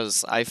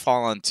because I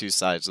fall on two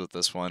sides with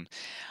this one.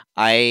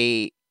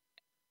 I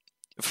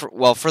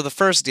for the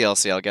first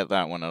DLC, I'll get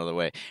that one out of the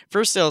way.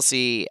 First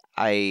DLC,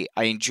 I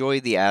enjoy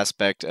the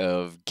aspect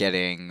of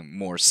getting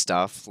more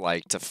stuff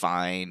like to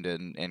find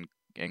and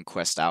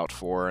quest out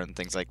for and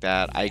things like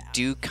that. I Yeah.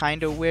 do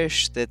kind of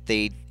wish that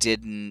they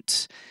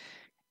didn't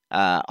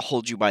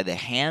hold you by the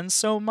hand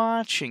so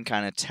much and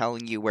kind of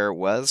telling you where it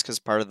was, because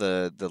part of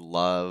the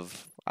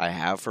love I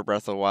have for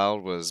Breath of the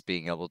Wild was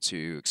being able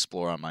to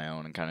explore on my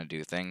own and kind of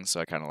do things.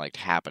 So I kind of liked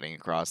happening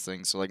across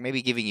things. So like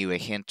maybe giving you a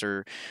hint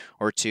or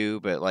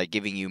two, but like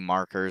giving you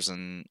markers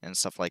and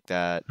stuff like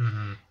that,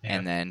 Yeah.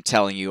 and then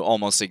telling you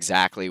almost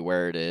exactly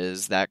where it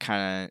is. That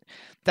kind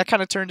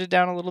of turned it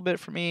down a little bit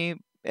for me.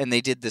 And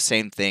they did the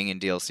same thing in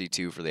DLC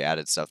 2 for the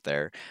added stuff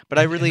there. But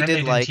I And really then did they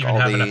didn't like even all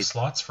have enough the.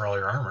 slots for all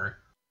your armor.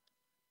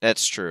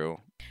 That's true.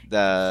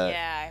 The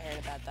yeah, I heard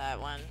about that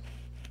one.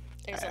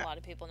 There's a lot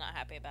of people not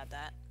happy about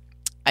that.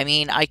 I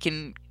mean, I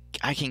can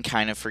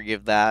kind of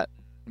forgive that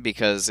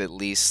because at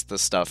least the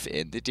stuff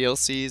in the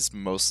DLC is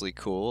mostly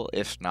cool,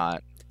 if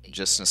not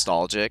just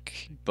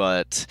nostalgic.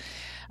 But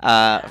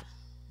Yeah.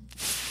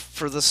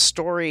 for the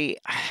story,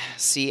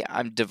 see,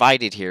 I'm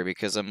divided here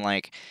because I'm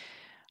like,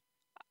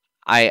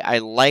 I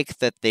like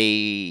that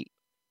they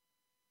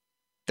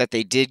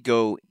did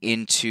go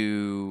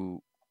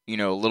into, a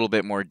little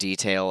bit more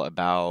detail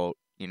about,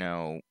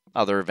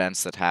 other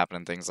events that happen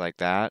and things like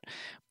that.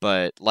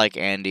 But like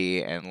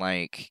Andy and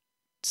like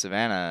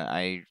Savannah,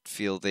 I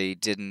feel they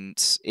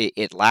didn't.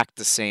 It lacked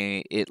the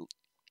same. It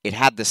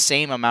had the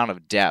same amount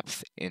of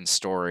depth in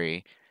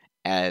story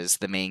as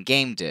the main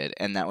game did,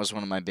 and that was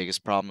one of my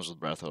biggest problems with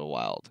Breath of the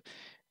Wild.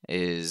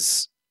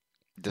 Is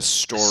the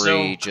story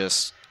So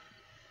just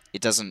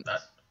it doesn't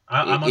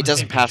I'm on it the same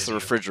doesn't page pass as the you.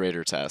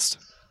 refrigerator test.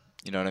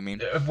 You know what I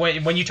mean?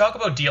 When you talk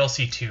about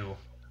DLC 2,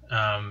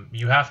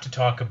 you have to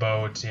talk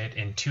about it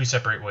in two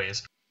separate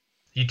ways.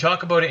 You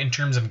talk about it in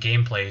terms of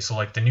gameplay, so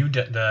like the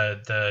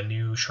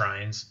new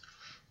shrines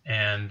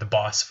and the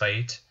boss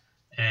fight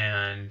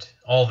and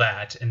all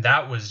that, and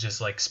that was just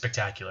like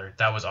spectacular.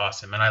 That was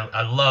awesome, and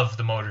I love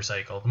the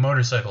motorcycle. The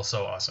motorcycle's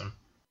so awesome.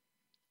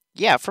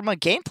 Yeah, from a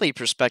gameplay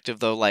perspective,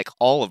 though, like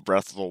all of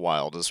Breath of the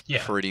Wild is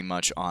Yeah. pretty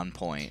much on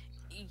point.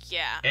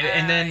 Yeah,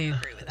 And I then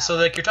agree with that so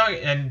one. like you're talking,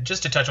 and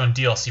just to touch on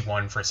DLC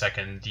 1 for a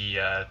second,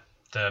 the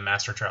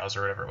Master Trials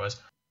or whatever it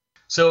was.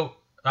 So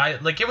I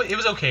like it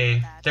was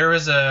okay. There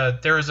was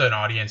an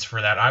audience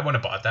for that. I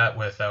wouldn't have bought that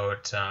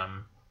without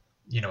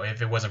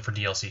if it wasn't for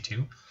DLC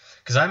 2,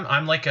 because I'm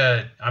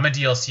a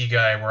DLC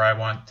guy where I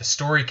want the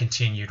story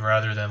continued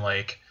rather than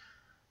like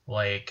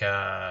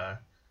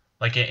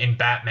in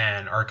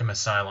Batman Arkham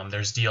Asylum,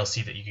 there's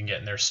DLC that you can get,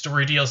 and there's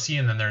story DLC,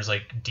 and then there's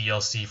like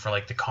DLC for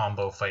like the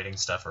combo fighting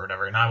stuff or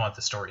whatever, and I want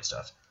the story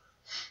stuff.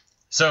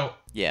 So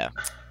Yeah.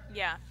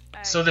 Yeah.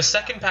 so the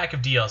second pack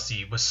of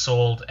DLC was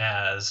sold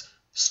as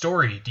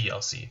story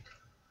DLC.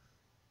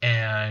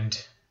 And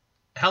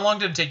how long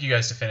did it take you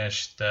guys to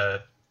finish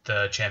the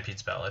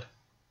Champion's Ballad?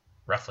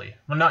 Roughly.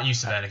 Well, not you,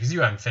 Savannah, because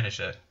you haven't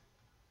finished it.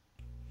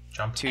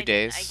 Jump. 2 I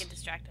days. get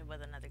distracted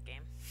with another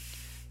game.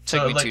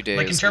 Took me like, 2 days.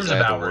 like in terms 'cause I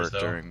of had to hours, work though,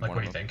 during like one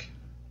what do of you them. think?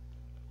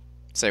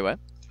 Say what?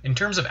 In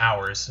terms of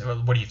hours,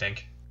 what do you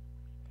think?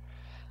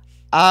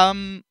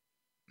 Um,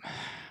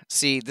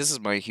 See, this is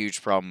my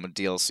huge problem with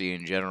DLC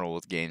in general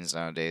with games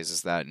nowadays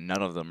is that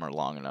none of them are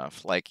long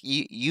enough. Like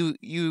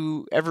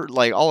you ever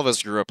like all of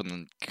us grew up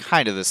in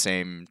kind of the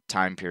same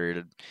time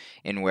period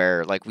in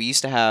where like we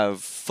used to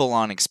have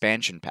full-on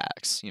expansion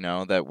packs,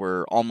 that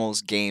were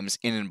almost games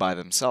in and by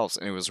themselves,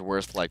 and it was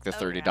worth like the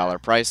Oh, $30 yeah.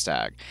 price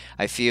tag.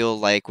 I feel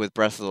like with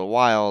Breath of the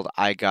Wild,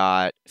 I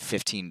got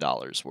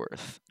 $15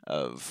 worth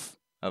of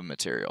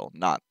material,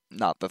 not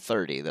the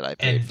 30 that I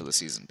paid And for the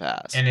season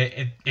pass. and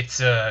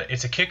it's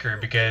a kicker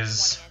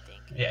because 20, I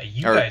think. yeah,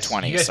 you Or guys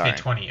 20, paid sorry.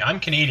 20.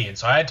 I'm Canadian,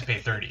 so I had to pay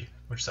 30,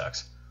 which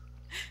sucks.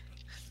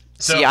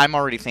 So See, I'm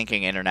already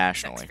thinking Sucks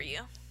internationally. for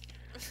you.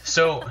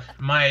 so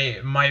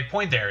my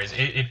point there is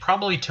it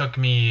probably took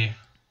me,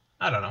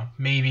 I don't know,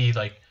 maybe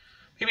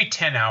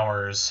 10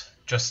 hours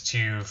just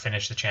to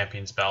finish the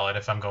Champion's Ballad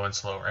if I'm going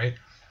slow, right?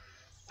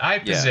 I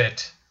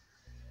posit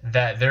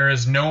that there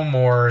is no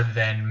more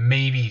than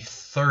maybe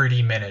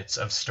 30 minutes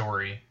of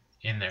story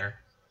in there,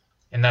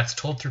 and that's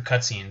told through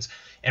cutscenes.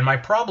 And my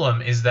problem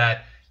is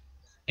that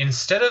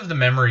instead of the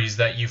memories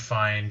that you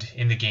find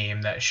in the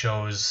game that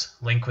shows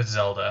Link with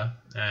Zelda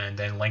and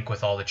then Link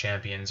with all the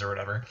champions or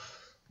whatever,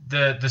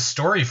 the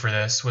story for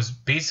this was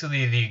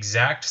basically the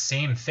exact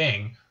same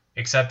thing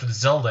except with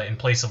Zelda in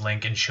place of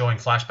Link and showing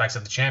flashbacks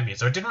of the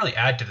champions. So it didn't really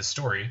add to the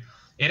story.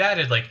 It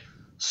added like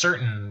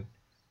certain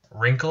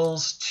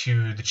wrinkles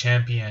to the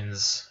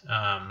champions'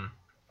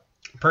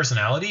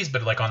 personalities,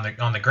 but like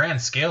on the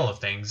grand scale of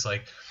things,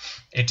 like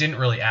it didn't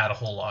really add a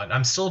whole lot.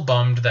 I'm still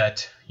bummed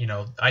that,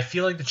 I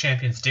feel like the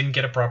champions didn't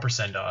get a proper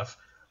send off,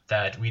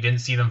 that we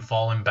didn't see them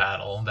fall in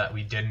battle, that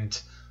we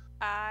didn't.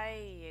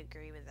 I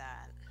agree with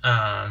that.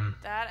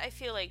 That I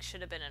feel like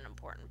should have been an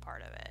important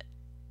part of it.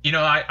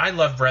 I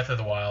love Breath of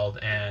the Wild,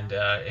 and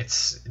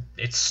its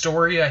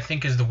story I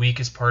think is the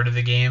weakest part of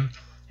the game.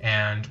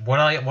 And what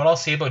I'll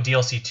say about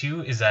DLC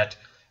 2 is that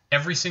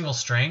every single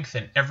strength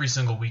and every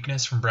single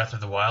weakness from Breath of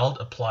the Wild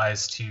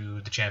applies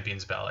to the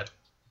Champions Ballad.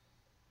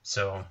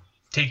 So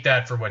take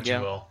that for what you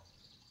will.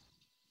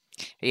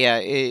 Yeah,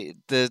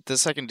 the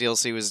second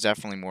DLC was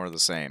definitely more of the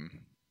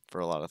same for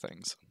a lot of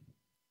things.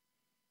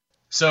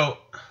 So,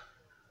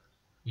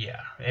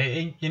 yeah,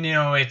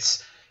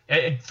 it's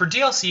for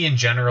DLC in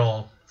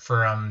general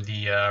from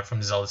the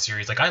Zelda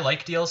series. Like, I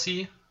like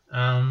DLC.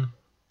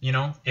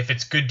 If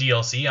it's good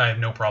DLC, I have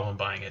no problem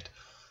buying it.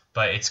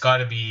 But it's got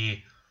to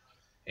be,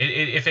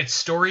 if it's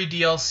story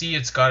DLC,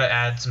 it's got to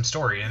add some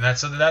story, and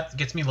that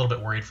gets me a little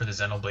bit worried for the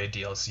Xenoblade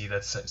DLC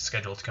that's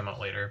scheduled to come out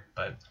later.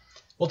 But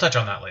we'll touch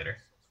on that later.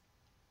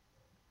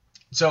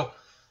 So,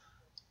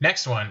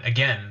 next one,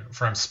 again,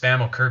 from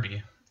Spamo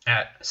Kirby,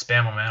 at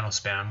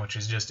Spamomanospam, which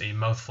is just a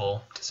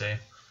mouthful to say.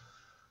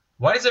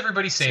 Why does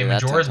everybody say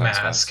Majora's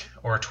Mask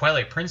or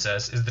Twilight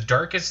Princess is the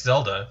darkest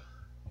Zelda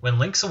when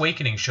Link's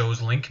Awakening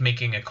shows Link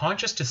making a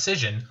conscious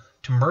decision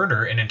to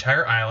murder an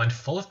entire island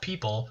full of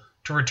people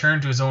to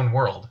return to his own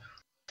world?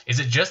 Is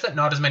it just that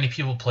not as many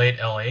people played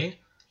LA,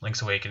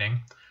 Link's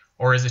Awakening,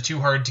 or is it too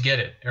hard to get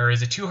it? Or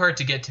is it too hard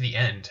to get to the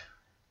end?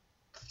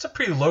 That's a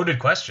pretty loaded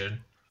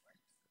question.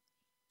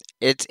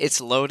 It's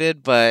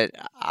loaded, but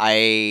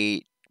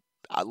I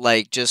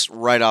like just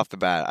right off the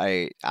bat,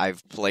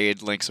 I've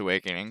played Link's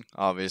Awakening,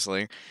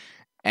 obviously,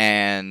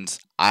 and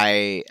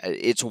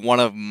it's one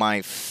of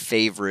my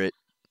favorite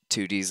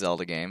 2D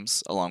Zelda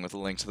games, along with A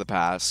Link to the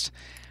Past.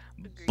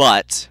 Agreed.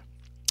 But,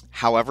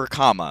 however,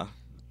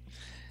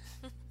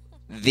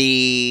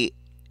 the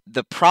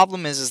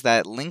problem is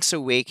that Link's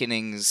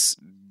Awakening's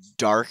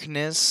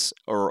darkness,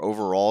 or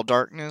overall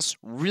darkness,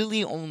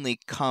 really only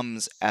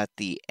comes at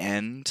the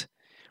end,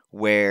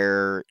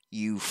 where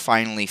you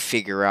finally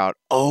figure out,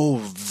 oh,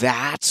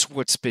 that's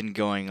what's been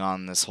going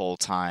on this whole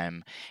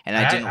time, and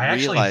I didn't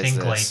realize this. I actually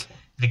think like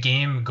the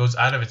game goes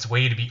out of its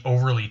way to be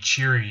overly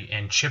cheery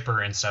and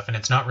chipper and stuff, and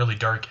it's not really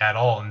dark at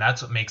all, and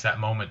that's what makes that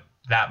moment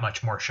that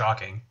much more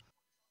shocking.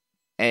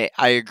 I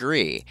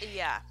agree.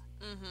 Yeah.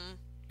 Mm-hmm.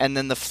 And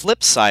then the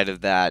flip side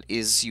of that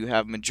is you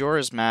have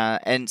Majora's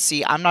Mask, and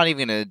see, I'm not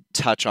even going to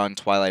touch on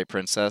Twilight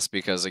Princess,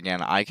 because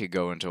again, I could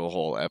go into a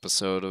whole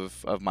episode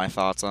of my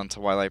thoughts on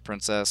Twilight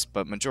Princess,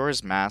 but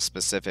Majora's Mask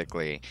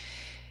specifically,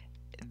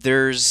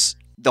 the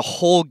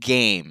whole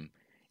game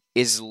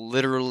is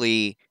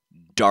literally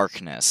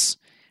darkness.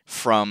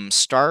 From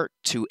start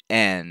to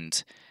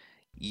end,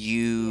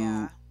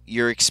 you're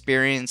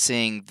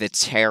experiencing the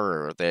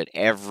terror that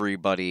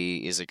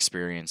everybody is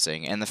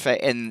experiencing, and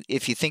and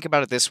if you think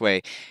about it this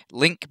way,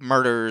 Link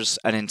murders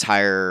an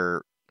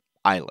entire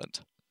island.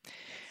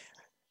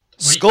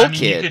 Skull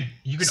Kid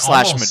you could /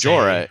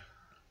 Majora,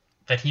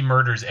 that he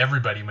murders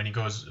everybody when he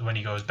goes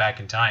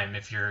back in time.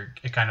 If you're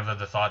kind of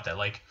the thought that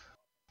like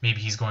maybe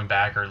he's going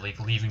back or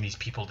like leaving these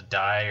people to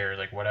die or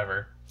like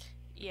whatever.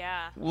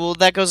 Yeah. Well,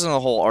 that goes in the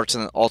whole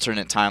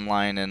alternate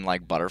timeline and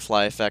like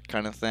butterfly effect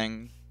kind of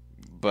thing,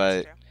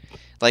 but.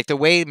 Like, the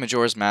way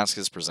Majora's Mask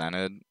is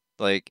presented,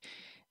 like,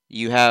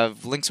 you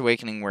have Link's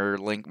Awakening where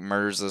Link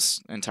murders this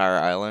entire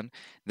island.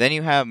 Then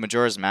you have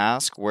Majora's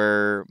Mask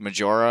where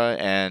Majora,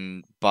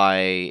 and by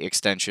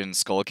extension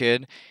Skull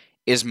Kid,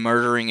 is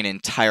murdering an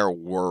entire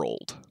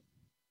world.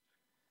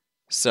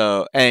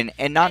 So, and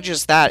not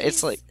just that,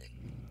 it's like...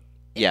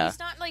 Yeah. He's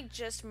not, like,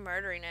 just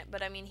murdering it,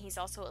 but, I mean, he's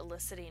also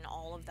eliciting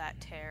all of that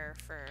terror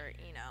for,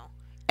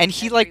 and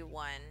he,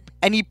 everyone.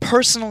 And he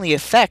personally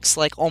affects,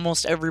 like,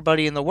 almost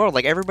everybody in the world.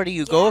 Like, everybody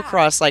you go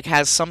across, like,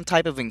 has some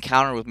type of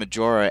encounter with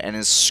Majora and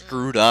is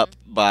screwed up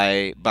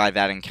by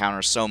that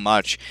encounter so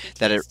much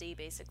that it...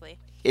 basically.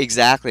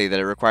 Exactly, that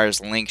it requires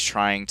Link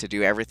trying to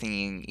do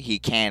everything he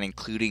can,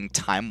 including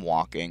time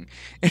walking,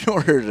 in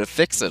order to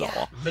fix it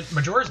all. But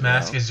Majora's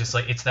Mask is just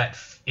like, it's that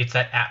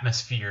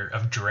atmosphere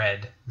of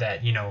dread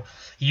that, you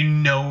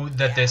know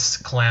that this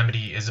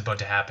calamity is about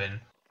to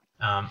happen.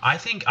 I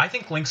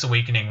think Link's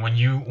Awakening, when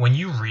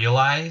you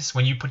realize,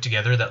 when you put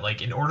together that,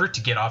 like, in order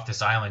to get off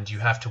this island, you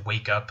have to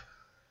wake up,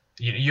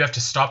 you have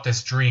to stop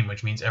this dream,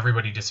 which means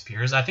everybody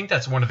disappears. I think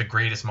that's one of the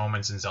greatest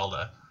moments in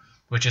Zelda,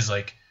 which is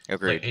like,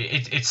 agreed.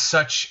 It's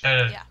such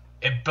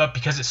but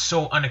because it's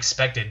so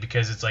unexpected,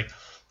 because it's like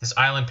this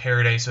island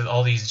paradise with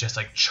all these just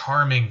like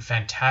charming,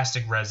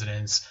 fantastic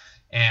residents,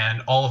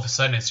 and all of a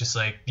sudden it's just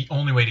like the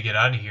only way to get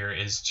out of here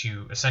is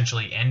to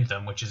essentially end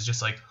them, which is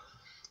just like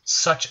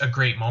such a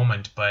great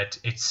moment. But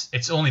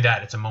it's only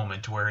that, it's a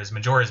moment, whereas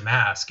Majora's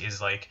Mask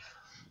is like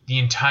the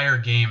entire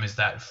game is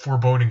that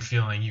foreboding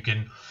feeling.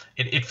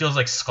 It feels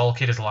like Skull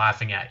Kid is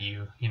laughing at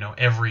you,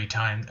 every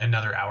time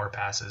another hour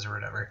passes or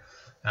whatever.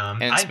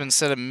 And it's been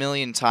said a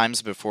million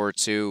times before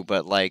too,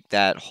 but like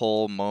that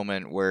whole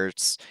moment where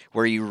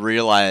you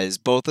realize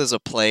both as a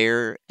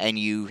player and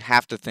you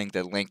have to think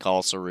that Link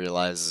also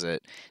realizes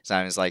it.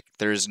 It's like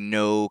there's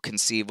no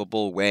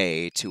conceivable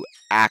way to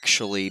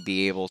actually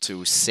be able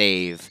to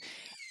save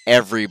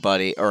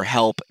everybody or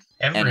help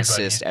and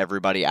assist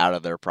everybody out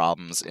of their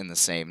problems in the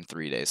same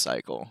 3-day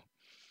cycle.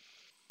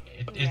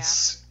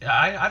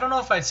 I don't know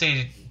if I'd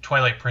say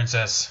Twilight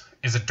Princess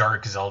is a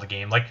dark Zelda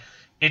game. Like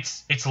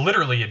it's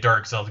literally a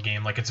dark Zelda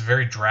game. Like it's a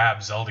very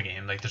drab Zelda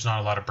game. Like there's not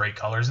a lot of bright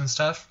colors and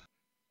stuff.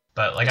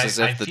 But like it's as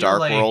if the dark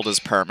world is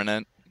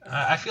permanent.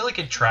 I feel like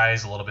it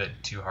tries a little bit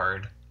too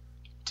hard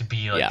to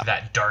be like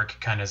that dark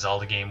kind of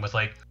Zelda game with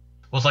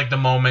the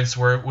moments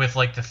where with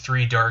like the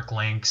 3 dark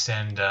links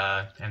and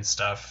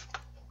stuff.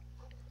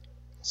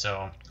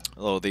 So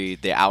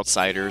the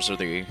outsiders or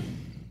the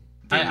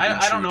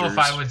I don't know if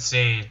I would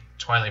say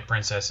Twilight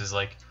Princess is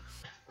like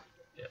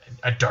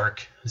a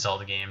dark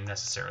Zelda game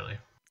necessarily.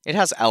 It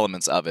has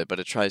elements of it, but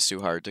it tries too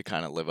hard to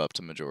kind of live up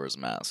to Majora's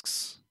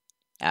Mask's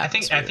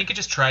atmosphere. I think it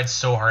just tried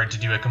so hard to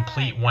do a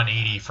complete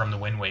 180 from the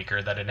Wind Waker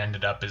that it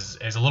ended up as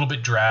a little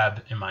bit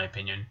drab, in my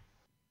opinion.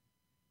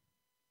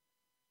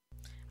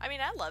 I mean,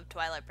 I love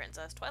Twilight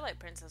Princess. Twilight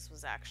Princess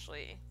was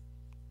actually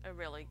a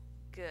really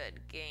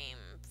good game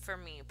for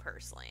me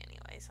personally,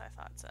 anyways. I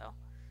thought so.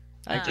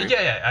 I agree.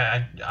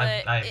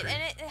 I agree.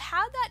 And it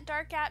had that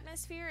dark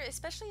atmosphere,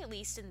 especially at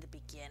least in the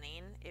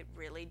beginning. It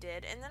really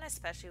did. And then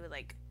especially with,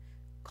 like,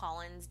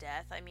 Colin's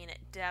death. I mean, it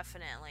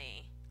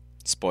definitely...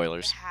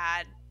 Spoilers.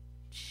 Had...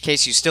 In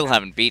case you still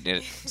haven't beaten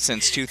it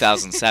since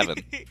 2007.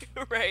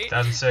 Right.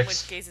 2006. In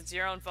which case it's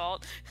your own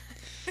fault.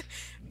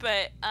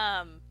 But,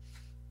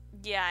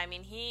 yeah, I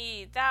mean,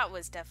 that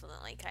was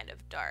definitely kind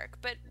of dark.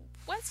 But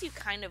once you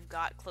kind of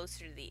got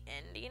closer to the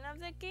ending of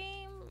the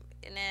game,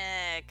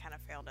 it kind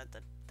of failed at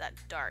that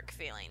dark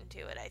feeling to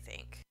it, I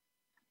think.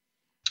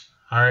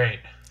 All right.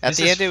 At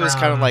the end, it was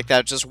kind of like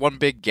that, just one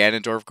big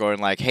Ganondorf going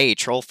like, "Hey,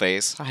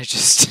 Trollface,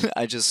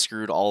 I just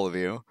screwed all of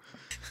you."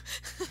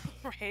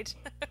 Right.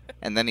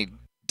 And then he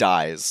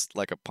dies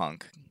like a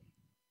punk.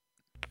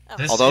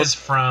 This is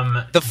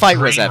from the fight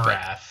was epic.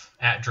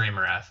 At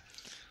Dreamwrath.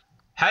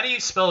 How do you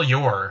spell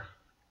your?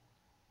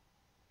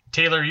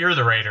 Taylor, you're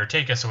the writer.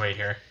 Take us away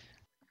here.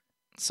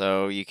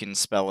 So you can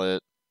spell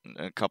it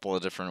a couple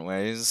of different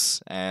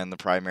ways, and the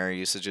primary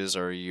usages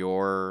are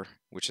your,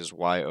 which is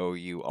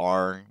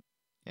Y-O-U-R,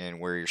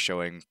 and where you're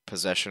showing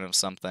possession of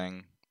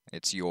something,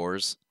 it's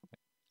yours.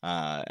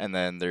 And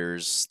then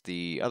there's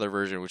the other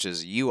version, which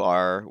is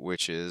U-R,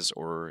 which is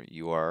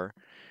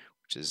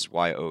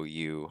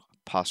Y-O-U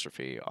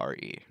apostrophe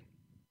R-E.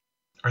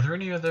 Are there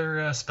any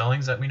other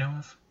spellings that we know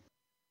of?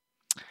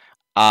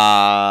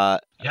 Off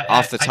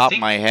the top of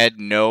my head,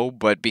 no,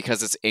 but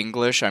because it's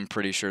English, I'm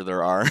pretty sure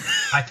there are.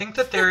 I think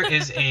that there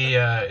is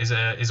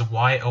a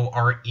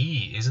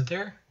Y-O-R-E, isn't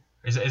there?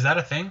 Is that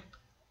a thing?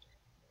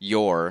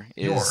 Your,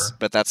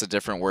 but that's a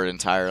different word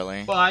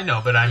entirely. Well, I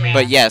know, but I mean.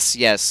 But yes,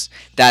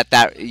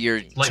 that you're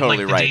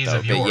totally like right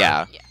though. But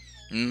yeah.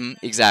 Mm-hmm,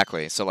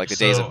 exactly. So like the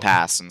days of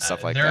past and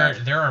stuff like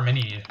that. There are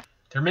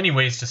many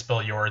ways to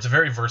spell your. It's a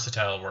very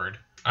versatile word.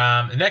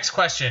 The next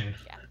question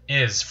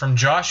is from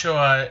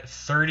Joshua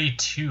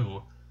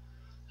 32.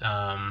 Hey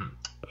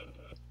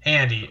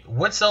Andy,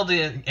 what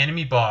Zelda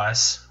enemy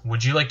boss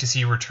would you like to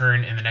see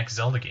return in the next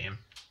Zelda game?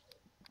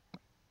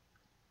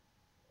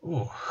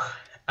 Ooh.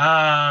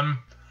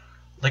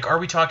 Like, are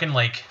we talking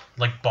like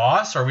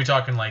boss, or are we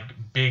talking like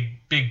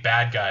big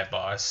bad guy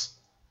boss?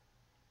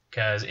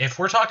 Because if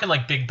we're talking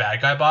like big bad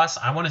guy boss,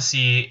 I want to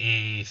see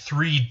a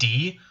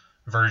 3D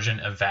version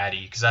of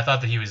Vaddie, because I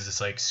thought that he was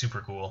just like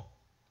super cool,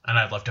 and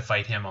I'd love to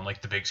fight him on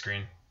like the big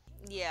screen.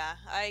 Yeah,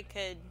 I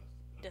could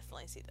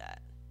definitely see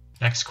that.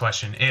 Next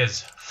question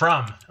is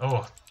from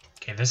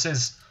this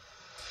is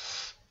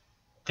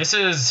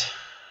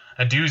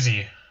a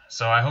doozy,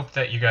 so I hope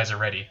that you guys are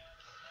ready.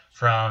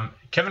 From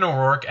Kevin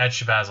O'Rourke at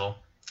Shabazzle.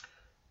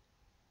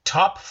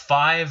 Top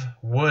 5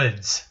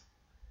 woods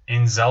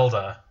in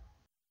Zelda.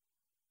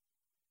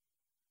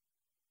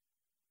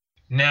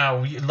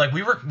 Now, we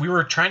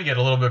were trying to get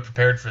a little bit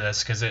prepared for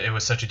this because it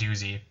was such a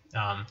doozy.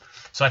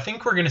 So I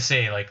think we're gonna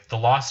say like the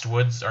Lost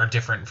Woods are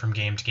different from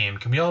game to game.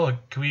 Can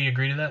we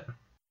agree to that?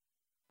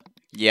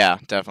 Yeah,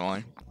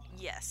 definitely.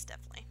 Yes,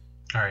 definitely.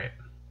 All right.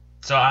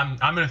 So I'm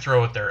gonna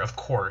throw it there, of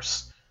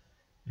course,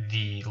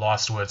 the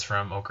Lost Woods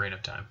from Ocarina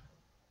of Time.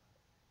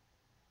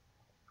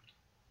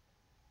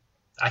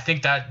 I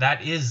think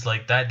that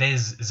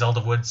is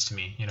Zelda Woods to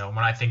me. You know,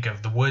 when I think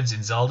of the woods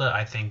in Zelda,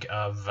 I think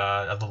of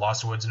the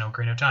Lost Woods in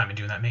Ocarina of Time and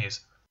doing that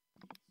maze.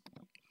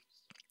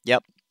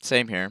 Yep,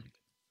 same here.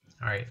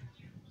 All right,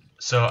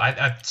 so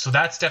so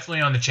that's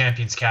definitely on the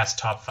Champions Cast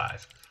top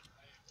 5.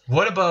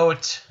 What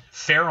about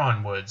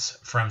Faron Woods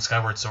from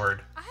Skyward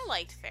Sword? I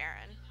liked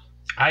Faron.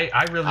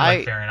 I really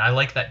like Faron. I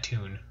like that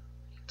tune.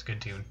 It's a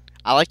good tune.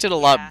 I liked it a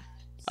lot. Yeah.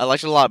 I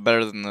liked it a lot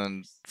better than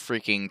the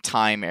freaking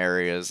time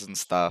areas and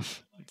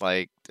stuff.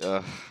 Like,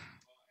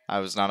 I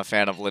was not a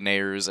fan of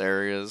Linnaeus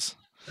areas.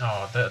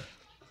 Oh,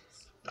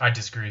 I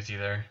disagree with you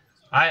there.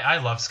 I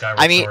love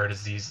Skyward Sword,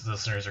 as these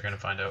listeners are going to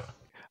find out.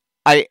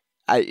 I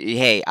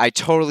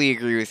totally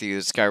agree with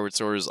you. Skyward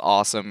Sword is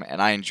awesome,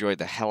 and I enjoyed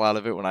the hell out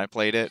of it when I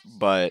played it.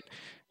 But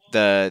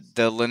the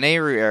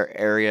linear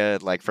area,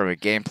 like from a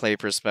gameplay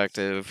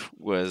perspective,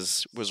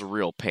 was a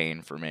real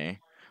pain for me.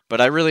 But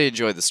I really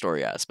enjoyed the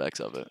story aspects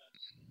of it.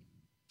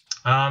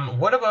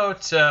 What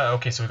about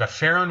okay? So we got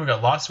Faerun, we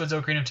got Lost Woods,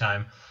 Ocarina of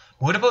Time.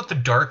 What about the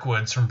Dark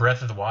Woods from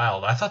Breath of the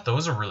Wild? I thought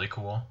those were really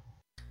cool.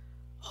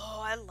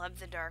 Oh, I love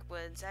the Dark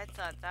Woods. I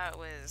thought that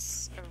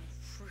was a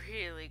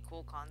really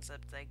cool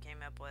concept they came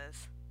up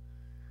with.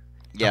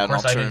 Yeah, of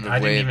course, I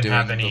didn't even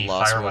have any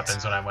fire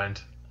weapons when I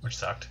went, which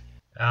sucked.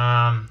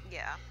 Yeah.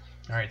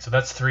 All right, so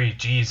that's 3.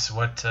 Geez,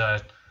 what?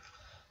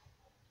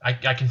 I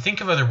can think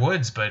of other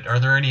woods, but are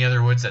there any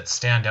other woods that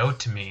stand out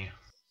to me?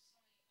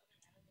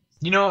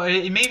 You know,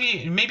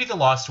 maybe the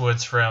Lost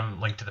Woods from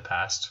Link to the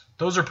Past.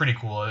 Those are pretty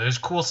cool. It was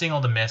cool seeing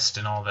all the mist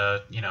and all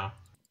the,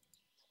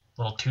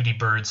 little 2D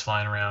birds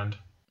flying around.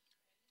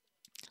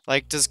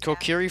 Like, does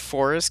Kokiri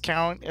Forest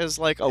count as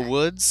like a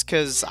woods?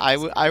 Because I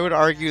would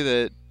argue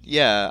that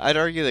I'd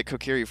argue that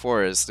Kokiri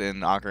Forest in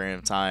Ocarina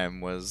of Time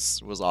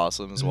was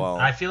awesome as well.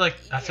 I feel like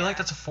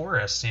that's a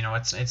forest.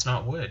 It's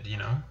not wood.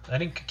 I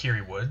think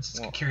Kokiri Woods. It's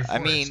Kokiri Forest. I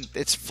mean,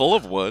 it's full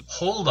of wood.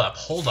 Hold up.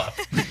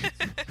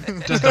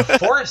 Does the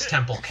Forest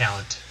Temple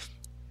count?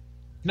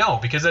 No,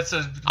 because that's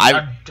oh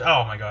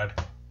my god.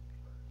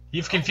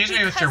 You've confused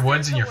me with your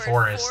woods and your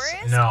forest.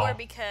 No. Or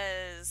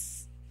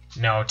because...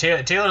 No,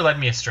 Taylor led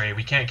me astray.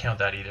 We can't count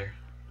that either.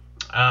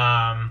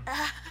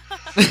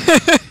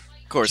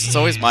 Of course, It's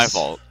always my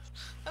fault.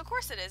 Of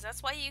course it is.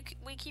 That's why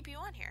we keep you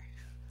on here.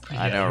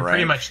 I know, right?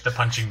 Pretty much the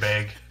punching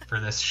bag for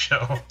this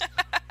show.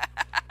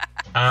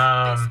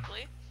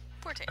 Basically.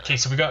 Poor Taylor. Okay,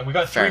 so we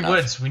got 3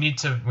 woods. We need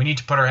to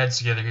put our heads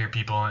together here,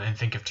 people, and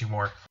think of 2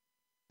 more.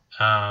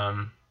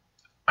 I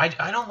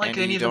don't like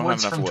any of the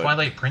woods from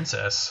Twilight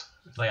Princess.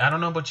 Like, I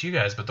don't know about you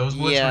guys, but those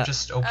woods were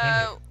just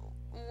okay.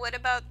 What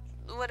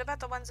about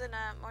the ones in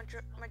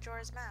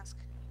Majora's Mask?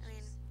 I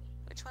mean,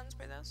 which ones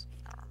were those?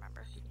 I don't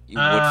remember.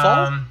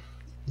 Woodfall?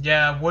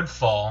 Yeah,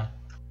 Woodfall.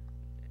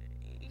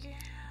 Yeah.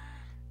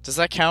 Does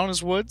that count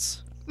as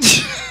woods?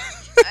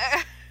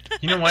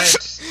 You know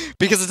what?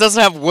 Because it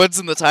doesn't have woods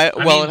in the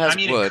title. Well, it has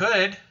wood.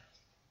 It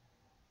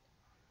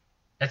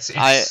could.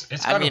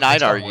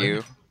 I'd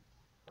argue.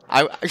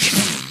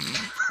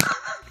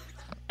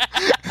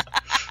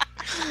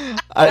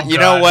 You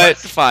know what?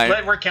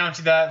 Fine. We're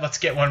counting that. Let's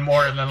get one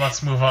more, and then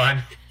let's move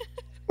on.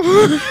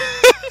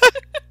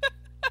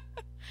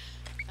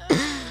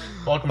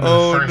 Welcome to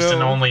the first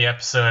and only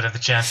episode of the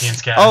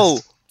Champions Cast. Oh,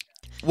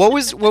 what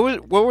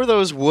were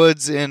those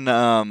woods in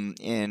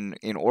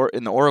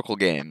the Oracle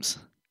games?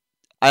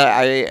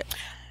 I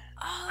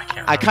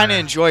kind of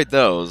enjoyed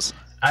those.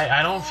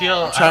 I don't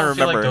feel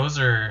like those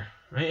are.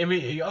 I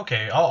mean,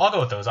 okay, I'll go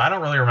with those. I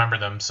don't really remember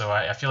them, so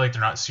I feel like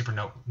they're not super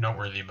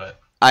noteworthy, but.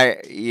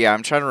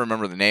 I'm trying to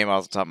remember the name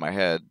off the top of my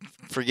head.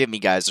 Forgive me,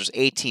 guys. There's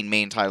 18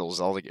 main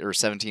titles, or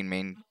 17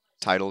 main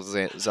titles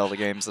Zelda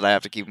games that I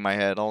have to keep in my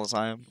head all the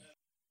time.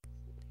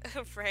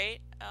 Right?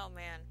 Oh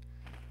man.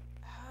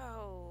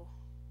 Oh,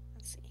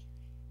 let's see.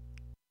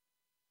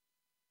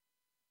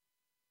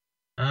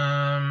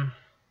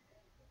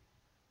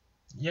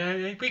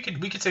 Yeah,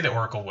 we could say the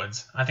Oracle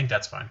Woods. I think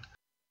that's fine.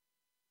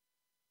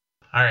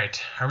 All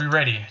right, are we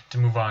ready to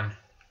move on?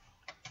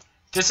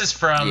 This is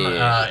from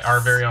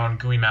our very own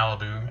Gooey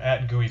Malibu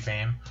at Gooey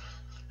Fame.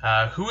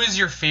 Who is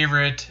your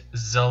favorite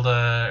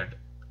Zelda?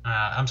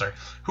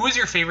 Who is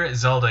your favorite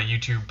Zelda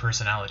YouTube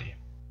personality?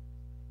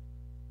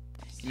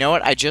 You know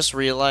what? I just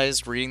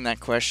realized reading that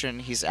question,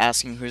 he's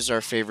asking who's our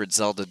favorite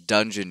Zelda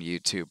Dungeon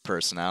YouTube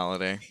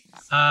personality.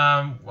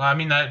 Well, I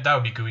mean that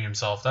would be Gooey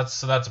himself.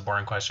 That's a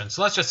boring question.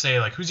 So let's just say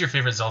who's your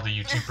favorite Zelda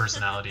YouTube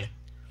personality?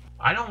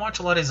 I don't watch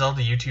a lot of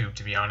Zelda YouTube,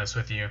 to be honest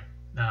with you.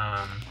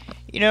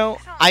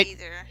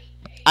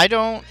 I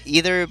don't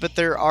either, but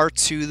there are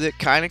 2 that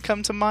kind of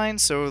come to mind.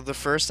 So the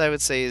first I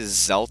would say is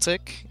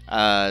Zeltik,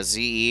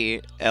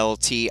 Zeltik.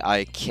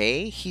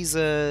 He's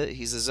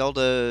a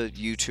Zelda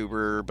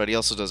YouTuber, but he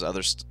also does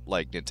other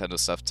like Nintendo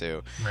stuff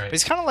too. Right. But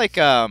he's kind of like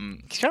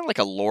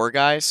a lore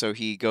guy, so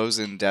he goes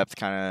in depth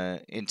kind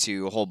of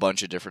into a whole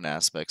bunch of different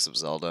aspects of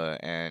Zelda,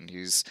 and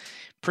he's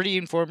pretty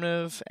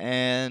informative,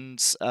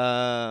 and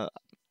I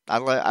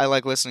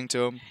like listening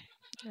to him.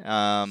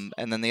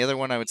 And then the other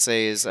one I would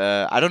say is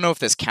I don't know if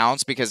this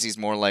counts because he's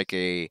more like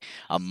a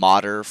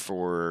modder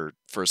for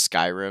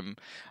Skyrim,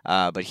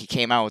 but he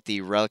came out with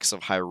the Relics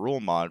of Hyrule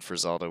mod for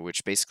Zelda,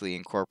 which basically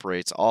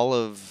incorporates all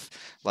of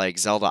like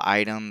Zelda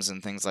items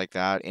and things like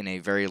that in a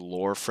very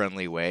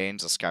lore-friendly way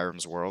into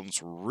Skyrim's world.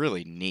 It's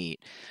really neat.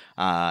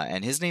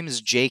 And his name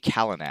is Jay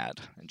Kalenad,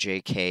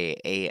 Jkalenad.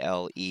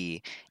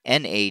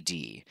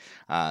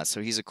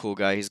 So he's a cool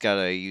guy. He's got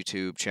a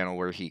YouTube channel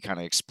where he kind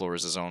of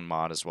explores his own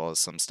mod as well as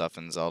some stuff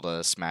in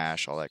Zelda,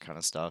 Smash, all that kind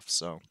of stuff.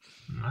 So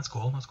that's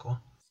cool.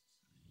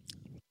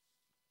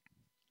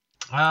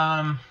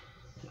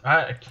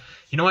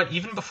 You know what?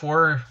 Even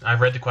before I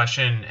read the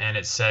question and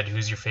it said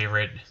who's your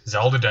favorite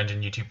Zelda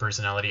Dungeon YouTube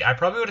personality, I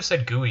probably would have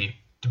said Gooey.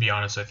 to be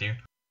honest with you.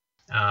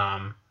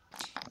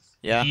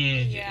 Yeah.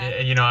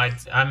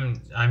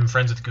 I'm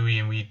friends with Gooey,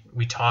 and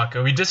we talk.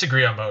 We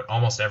disagree about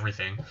almost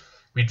everything.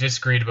 We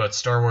disagreed about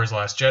Star Wars: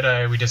 Last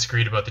Jedi. We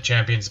disagreed about the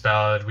Champions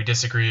Ballad. We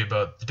disagree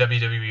about the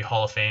WWE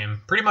Hall of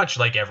Fame. Pretty much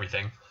like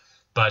everything.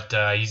 But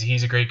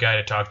he's a great guy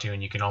to talk to,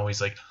 and you can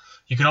always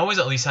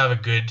at least have a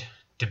good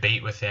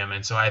debate with him.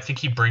 And so I think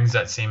he brings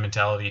that same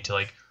mentality to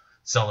like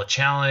Zelda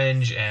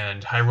Challenge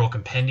and Hyrule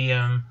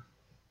Compendium.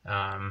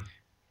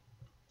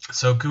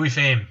 So Gooey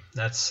Fame,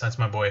 that's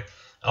my boy.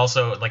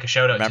 Also, like a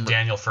shout out to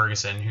Daniel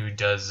Ferguson, who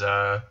does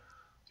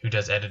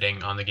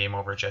editing on the Game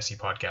Over Jesse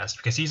podcast,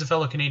 because he's a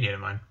fellow Canadian of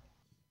mine.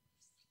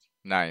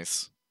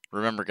 Nice.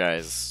 Remember,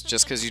 guys,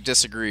 just because you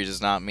disagree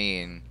does not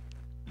mean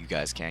you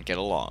guys can't get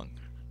along.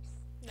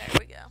 There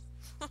we go.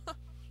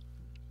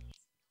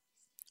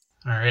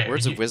 All right.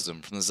 Words of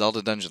wisdom from the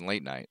Zelda Dungeon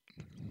Late Night.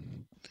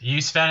 You,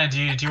 Savannah, do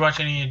you watch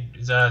any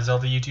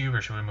Zelda YouTube,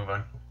 or should we move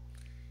on?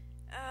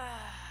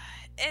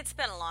 It's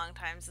been a long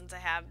time since I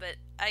have, but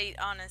I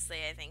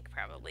think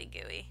probably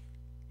Gooey,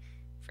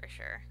 for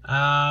sure.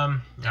 All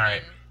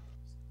right.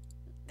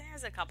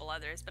 There's a couple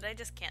others, but I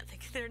just can't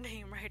think of their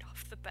name right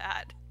off the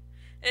bat.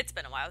 It's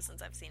been a while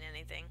since I've seen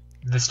anything.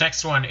 This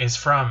next one is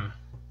from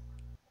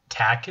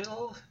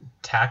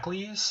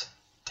Tackleys?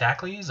 I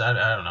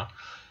don't know.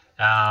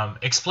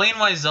 Explain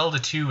why Zelda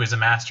 2 is a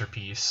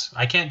masterpiece.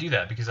 I can't do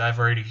that because I've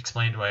already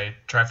explained why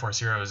Triforce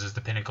Heroes is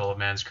the pinnacle of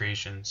man's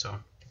creation, so...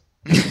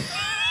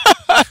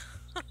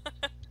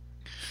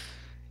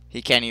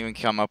 He can't even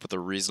come up with a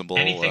reasonable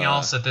anything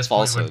else at this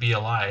point would be a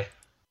lie.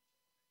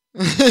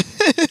 Oh,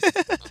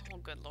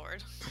 good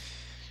lord.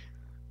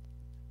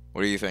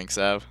 What do you think,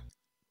 Sav?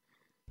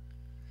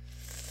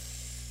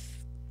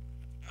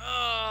 Oh,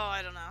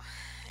 I don't know.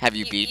 Have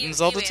you beaten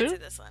Zelda 2?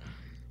 This one.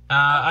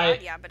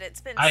 Yeah, but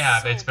it's been. I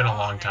have. So it's been a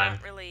long time.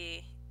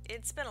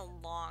 It's been a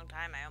long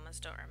time. I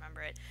almost don't remember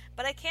it.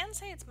 But I can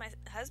say it's my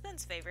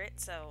husband's favorite.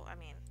 So I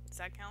mean, does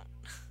that count?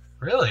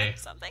 Really?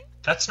 Something?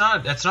 That's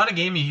not a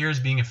game you hear as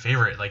being a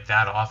favorite like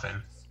that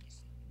often.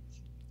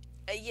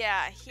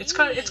 Yeah. It's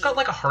got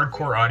like a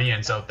hardcore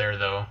audience out there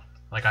though.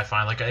 Like I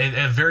find like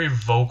a very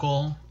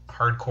vocal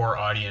hardcore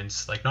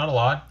audience. Like not a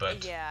lot,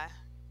 but yeah.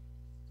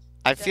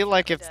 I feel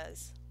like if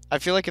the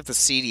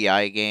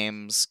CDI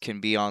games can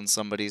be on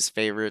somebody's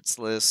favorites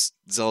list,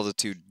 Zelda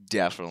 2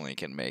 definitely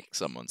can make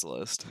someone's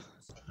list.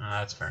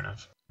 That's fair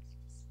enough.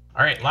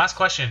 All right, last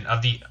question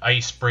of the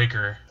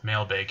icebreaker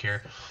mailbag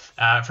here,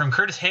 from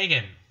Curtis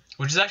Hagen,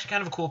 which is actually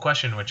kind of a cool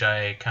question, which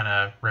I kind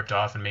of ripped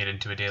off and made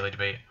into a daily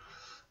debate.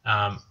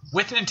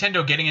 With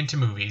Nintendo getting into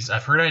movies,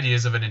 I've heard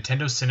ideas of a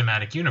Nintendo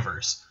cinematic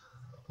universe,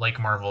 like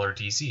Marvel or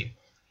DC.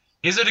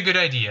 Is it a good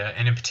idea,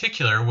 and in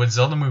particular, would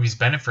Zelda movies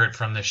benefit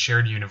from this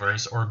shared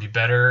universe or be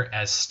better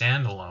as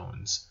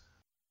standalones?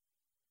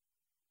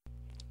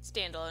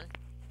 Standalone.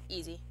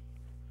 Easy.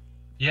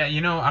 Yeah,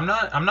 I'm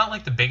not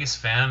like the biggest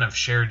fan of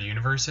shared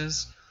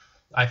universes.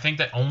 I think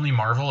that only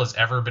Marvel has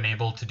ever been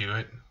able to do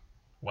it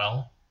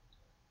well.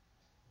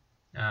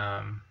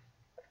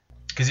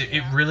 Because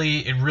it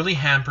really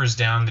hampers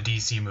down the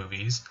DC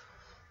movies.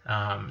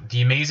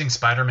 The Amazing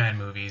Spider-Man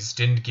movies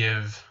didn't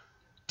give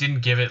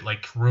it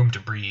like room to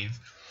breathe.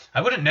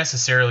 I wouldn't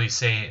necessarily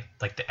say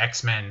like the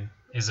X-Men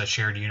is a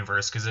shared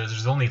universe because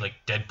there's only like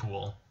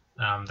Deadpool.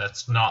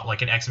 That's not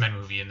like an X-Men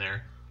movie in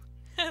there.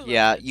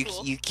 Yeah,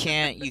 you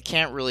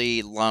can't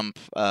really lump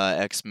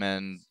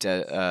X-Men,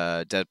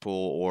 Deadpool,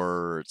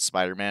 or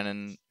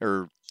Spider-Man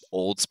or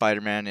old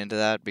Spider-Man into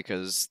that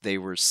because they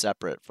were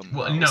separate from.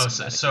 Well, no,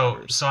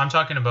 so I'm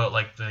talking about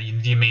like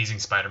the Amazing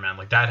Spider-Man,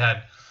 like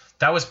that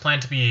was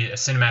planned to be a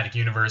cinematic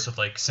universe with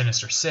like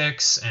Sinister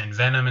Six and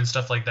Venom and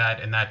stuff like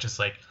that, and that just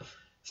like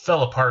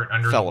fell apart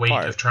under the weight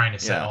of trying to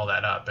set all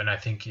that up. And I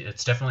think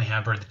it's definitely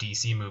hampered the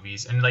DC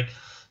movies. And like,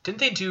 didn't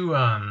they do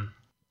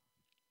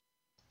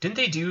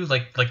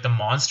like the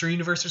Monster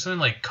Universe or something,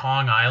 like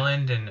Kong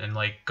Island and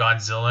like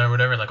Godzilla or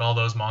whatever, like all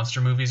those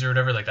monster movies or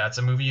whatever, like that's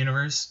a movie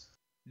universe?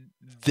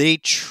 They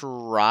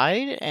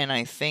tried, and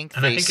I think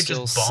they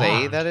still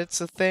say that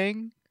it's a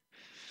thing.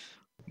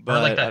 But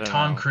or like that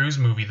Tom Cruise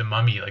movie, The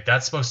Mummy, like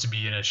that's supposed to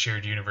be in a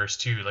shared universe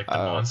too, like the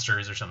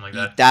Monsters or something like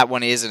that. That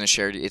one is in a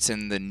shared. It's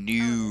in the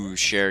new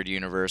shared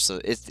universe.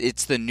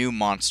 It's the new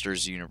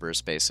Monsters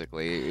universe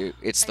basically.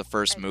 It's the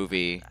first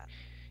movie.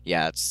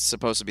 Yeah, it's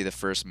supposed to be the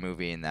first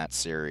movie in that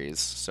series,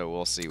 so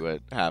we'll see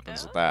what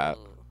happens with that.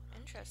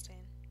 Interesting.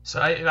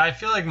 So I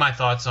feel like my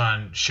thoughts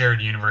on shared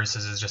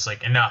universes is just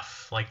like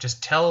enough. Like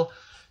just tell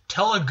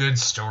a good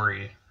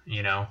story,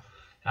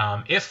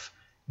 if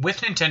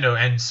with Nintendo,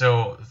 and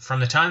so from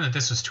the time that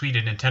this was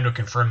tweeted, Nintendo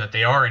confirmed that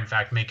they are in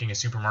fact making a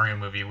Super Mario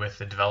movie with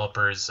the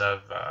developers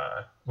of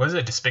what is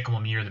it, Despicable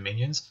Me or the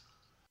Minions.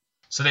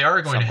 So they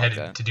are going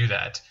ahead to do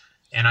that,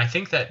 and I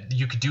think that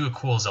you could do a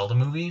cool Zelda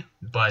movie,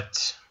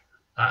 but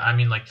I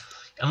mean, like,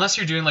 unless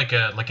you're doing like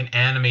an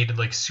animated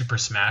like Super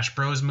Smash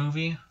Bros.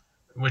 Movie,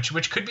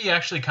 which could be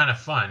actually kind of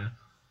fun,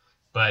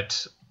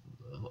 but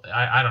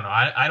I don't know.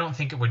 I don't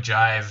think it would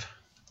jive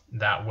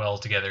that well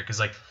together because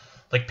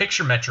like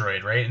picture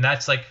Metroid, right? And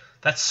that's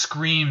that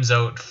screams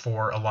out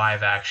for a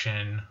live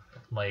action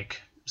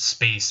like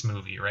space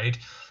movie, right?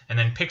 And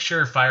then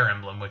picture Fire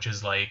Emblem, which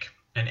is like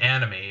an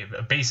anime,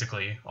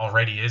 basically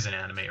already is an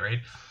anime, right?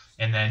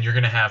 And then you're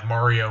gonna have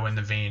Mario in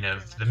the vein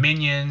of the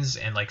Minions,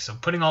 and like so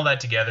putting all that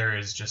together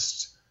is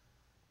just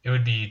it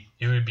would be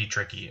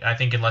tricky. I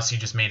think unless you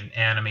just made an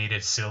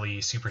animated,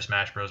 silly Super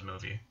Smash Bros.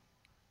 Movie,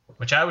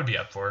 which I would be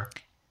up for,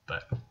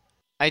 but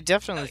I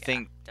definitely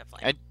think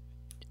definitely.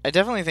 I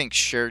definitely think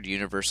shared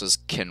universes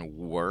can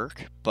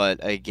work, but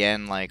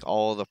again, like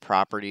all the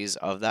properties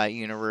of that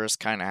universe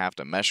kind of have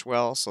to mesh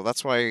well. So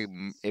that's why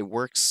it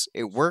works.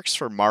 It works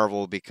for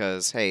Marvel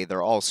because hey,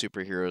 they're all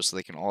superheroes, so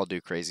they can all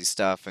do crazy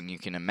stuff, and you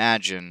can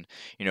imagine,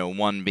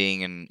 one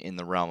being in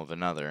the realm of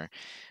another.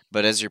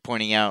 But as you're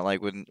pointing out,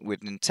 like with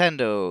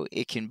Nintendo,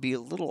 it can be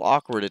a little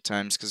awkward at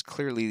times because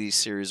clearly these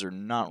series are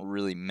not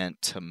really meant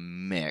to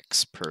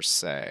mix per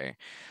se.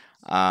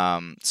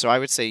 So I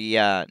would say,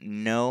 yeah,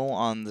 no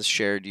on the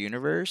shared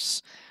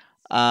universe.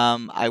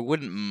 I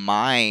wouldn't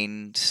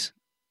mind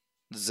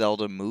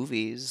Zelda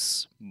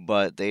movies,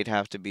 but they'd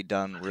have to be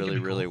done really,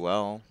 really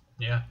well.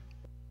 Yeah.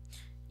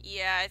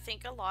 Yeah, I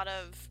think a lot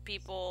of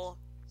people,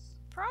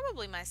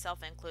 probably myself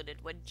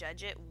included, would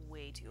judge it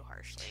way too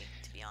harshly,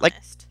 to be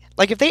honest.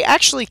 Like if they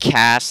actually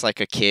cast like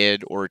a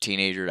kid or a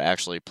teenager to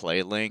actually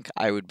play Link,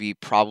 I would be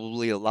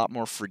probably a lot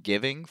more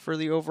forgiving for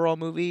the overall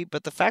movie.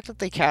 But the fact that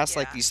they cast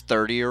like these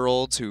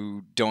 30-year-olds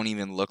who don't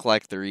even look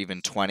like they're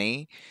even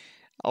 20,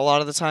 a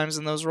lot of the times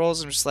in those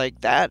roles, I'm just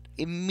like that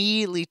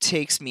immediately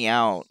takes me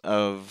out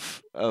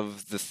of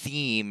the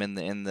theme and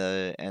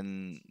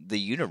the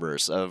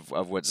universe of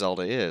what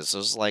Zelda is. So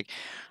it's like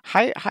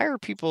hire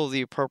people of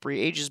the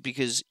appropriate ages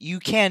because you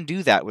can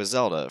do that with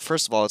Zelda.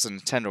 First of all, it's a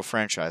Nintendo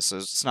franchise, so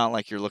it's not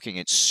like you're looking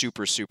at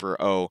super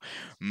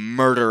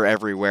murder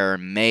everywhere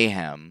and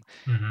mayhem.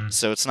 Mm-hmm.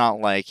 So it's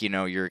not like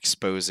you're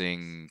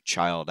exposing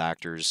child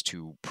actors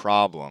to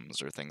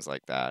problems or things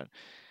like that.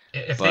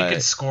 If they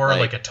could score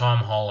like a Tom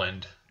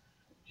Holland,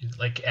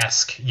 like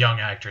esque young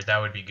actor, that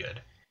would be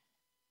good.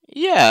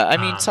 Yeah, I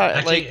mean,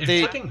 actually,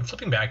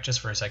 flipping back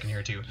just for a second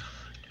here too,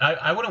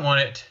 I wouldn't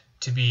want it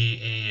to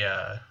be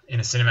in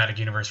a cinematic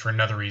universe for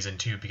another reason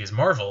too, because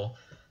Marvel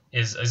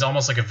is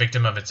almost like a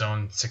victim of its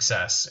own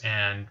success,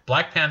 and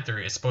Black Panther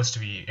is supposed to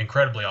be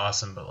incredibly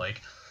awesome, but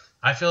like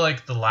I feel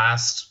like the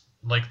last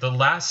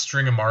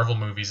string of Marvel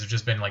movies have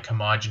just been like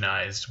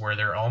homogenized, where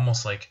they're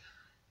almost like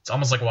it's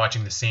almost like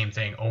watching the same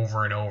thing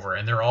over and over,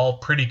 and they're all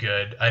pretty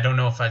good. I don't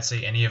know if I'd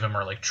say any of them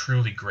are like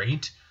truly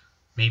great.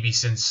 Maybe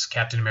since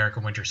Captain America: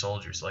 Winter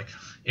Soldiers. Like,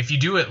 if you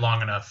do it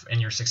long enough and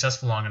you're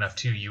successful long enough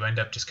too, you end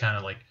up just kind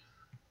of like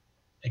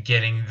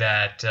getting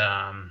that,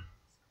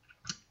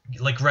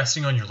 like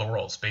resting on your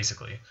laurels,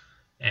 basically.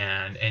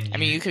 And I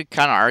mean, you could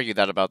kind of argue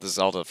that about the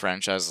Zelda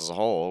franchise as a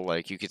whole.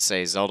 Like, you could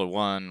say Zelda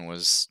 1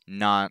 was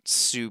not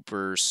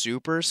super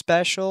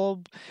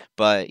special,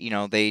 but,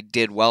 they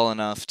did well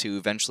enough to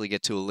eventually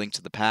get to A Link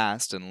to the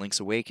Past and Link's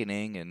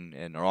Awakening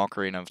and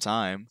Ocarina of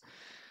Time.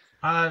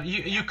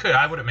 You could.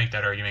 I wouldn't make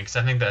that argument because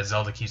I think that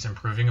Zelda keeps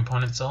improving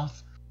upon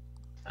itself.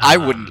 I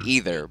wouldn't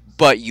either,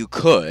 but you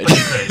could,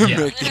 yeah.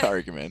 make the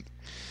argument.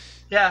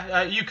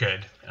 Yeah, you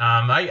could.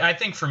 I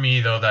think for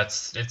me though,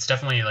 it's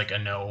definitely like a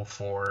no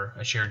for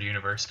a shared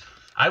universe.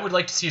 I would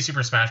like to see a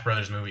Super Smash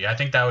Brothers movie. I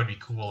think that would be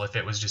cool if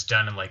it was just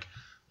done in like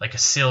a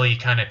silly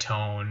kind of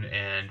tone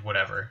and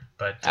whatever.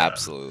 But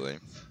absolutely,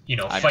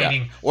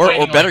 fighting or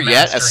better like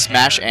yet, a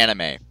Smash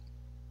anime.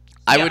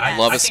 I would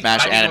love a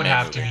Smash anime.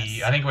 I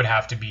think it would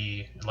have to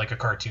be like a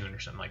cartoon or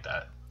something like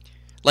that.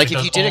 Like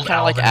if you did it kind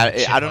of like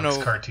I don't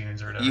know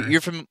cartoons or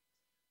whatever.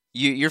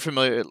 You're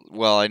familiar.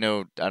 Well, I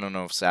don't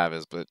know if Sav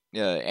is, but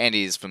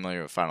Andy is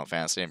familiar with Final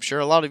Fantasy. I'm sure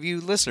a lot of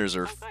you listeners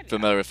are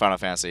familiar with Final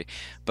Fantasy.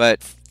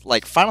 But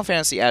like Final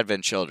Fantasy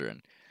Advent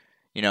Children,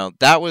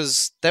 that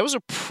was a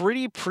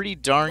pretty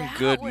darn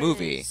good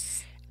movie.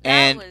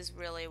 That was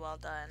really well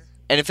done.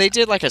 And if they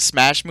did like a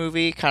Smash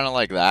movie, kind of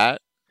like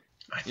that.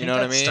 You know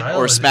what I mean?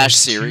 Or Smash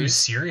series.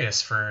 Too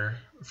serious for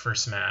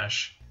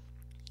Smash.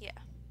 Yeah.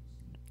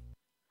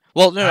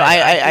 Well, no,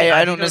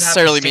 I don't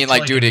necessarily mean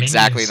like do it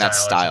exactly in that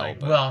style.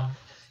 Like, well,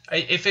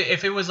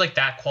 if it was like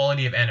that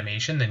quality of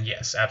animation, then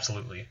yes,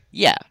 absolutely.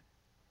 Yeah.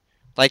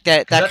 Like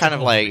that kind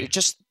of like movie.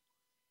 Just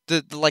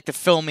the like the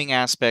filming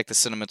aspect, the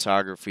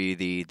cinematography,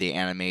 the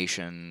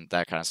animation,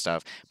 that kind of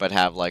stuff, but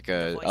have like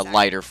a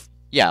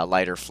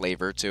lighter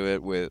flavor to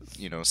it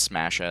with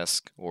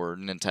Smash-esque or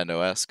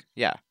Nintendo-esque.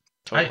 Yeah.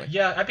 Totally.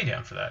 I'd be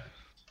down for that.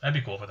 I'd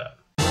be cool for that.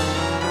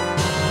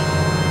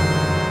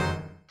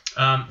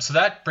 So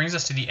that brings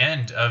us to the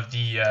end of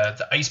the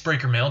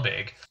icebreaker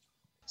mailbag.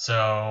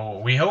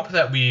 So we hope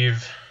that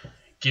we've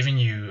given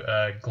you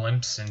a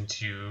glimpse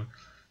into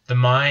the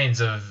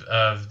minds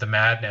of the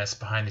madness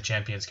behind the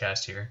Champions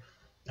Cast here,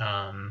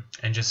 and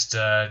just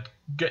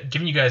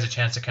giving you guys a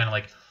chance to kind of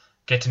like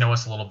get to know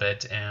us a little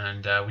bit.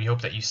 And we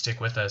hope that you stick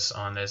with us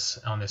on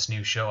this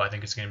new show. I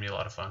think it's going to be a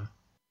lot of fun.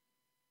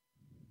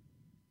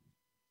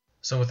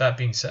 So with that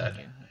being said,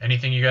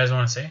 anything you guys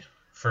want to say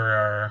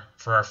for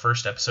our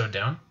first episode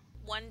down?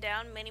 One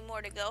down, many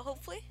more to go,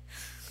 hopefully.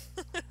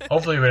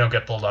 Hopefully we don't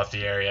get pulled off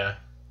the air, yeah.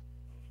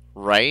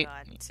 Right?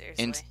 God,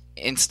 seriously.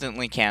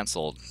 Instantly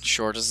canceled.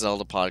 Shortest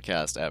Zelda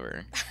podcast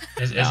ever.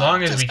 As No,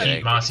 long as just we kidding.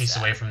 keep Mossies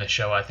away from the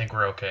show, I think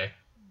we're okay.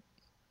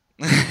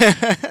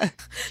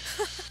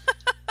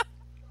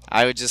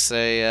 I would just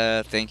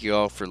say thank you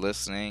all for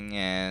listening,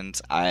 and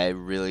I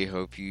really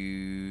hope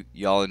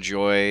y'all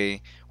enjoy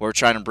what we're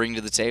trying to bring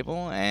to the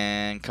table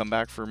and come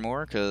back for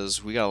more,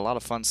 because we got a lot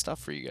of fun stuff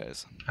for you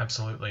guys.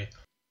 Absolutely.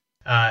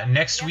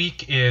 Next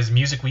week is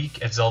Music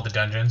Week at Zelda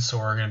Dungeon, so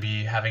we're going to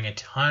be having a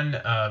ton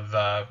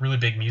of really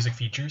big music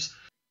features.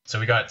 So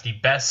we got the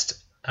best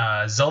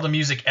Zelda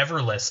music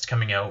ever list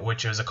coming out,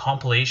 which is a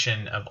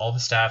compilation of all the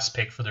staff's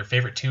pick for their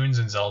favorite tunes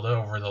in Zelda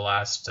over the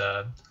last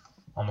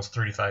almost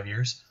 35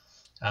 years.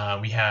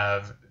 We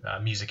have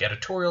music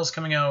editorials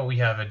coming out. We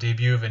have a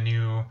debut of a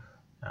new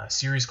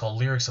series called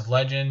Lyrics of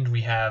Legend.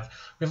 We have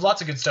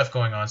lots of good stuff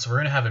going on. So we're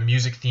going to have a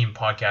music-themed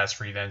podcast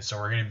for you then. So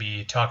we're going to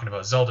be talking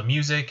about Zelda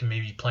music and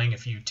maybe playing a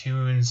few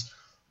tunes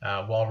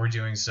while we're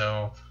doing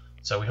so.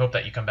 So we hope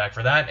that you come back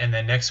for that. And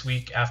then next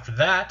week after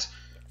that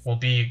will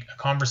be a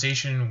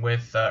conversation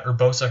with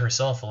Urbosa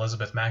herself,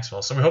 Elizabeth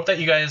Maxwell. So we hope that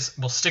you guys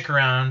will stick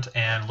around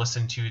and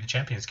listen to the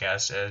Champions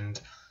Cast and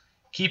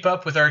keep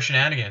up with our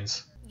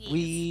shenanigans.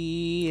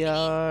 We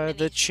are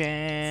the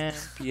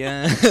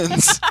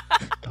champions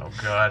Oh,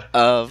 God.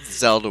 of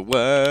Zelda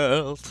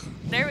World.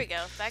 There we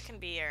go. That can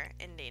be our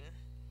ending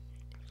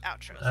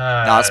outro. No,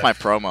 that's my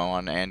promo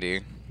on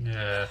Andy.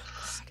 Yeah.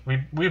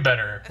 We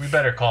better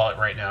call it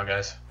right now,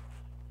 guys.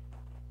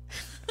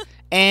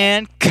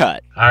 And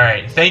cut. All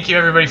right. Thank you,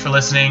 everybody, for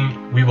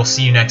listening. We will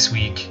see you next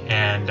week.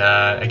 And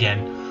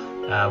again,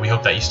 we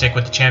hope that you stick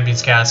with the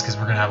Champions Cast because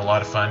we're going to have a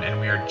lot of fun,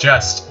 and we are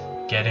just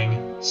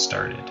getting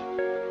started.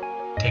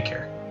 Take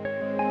care.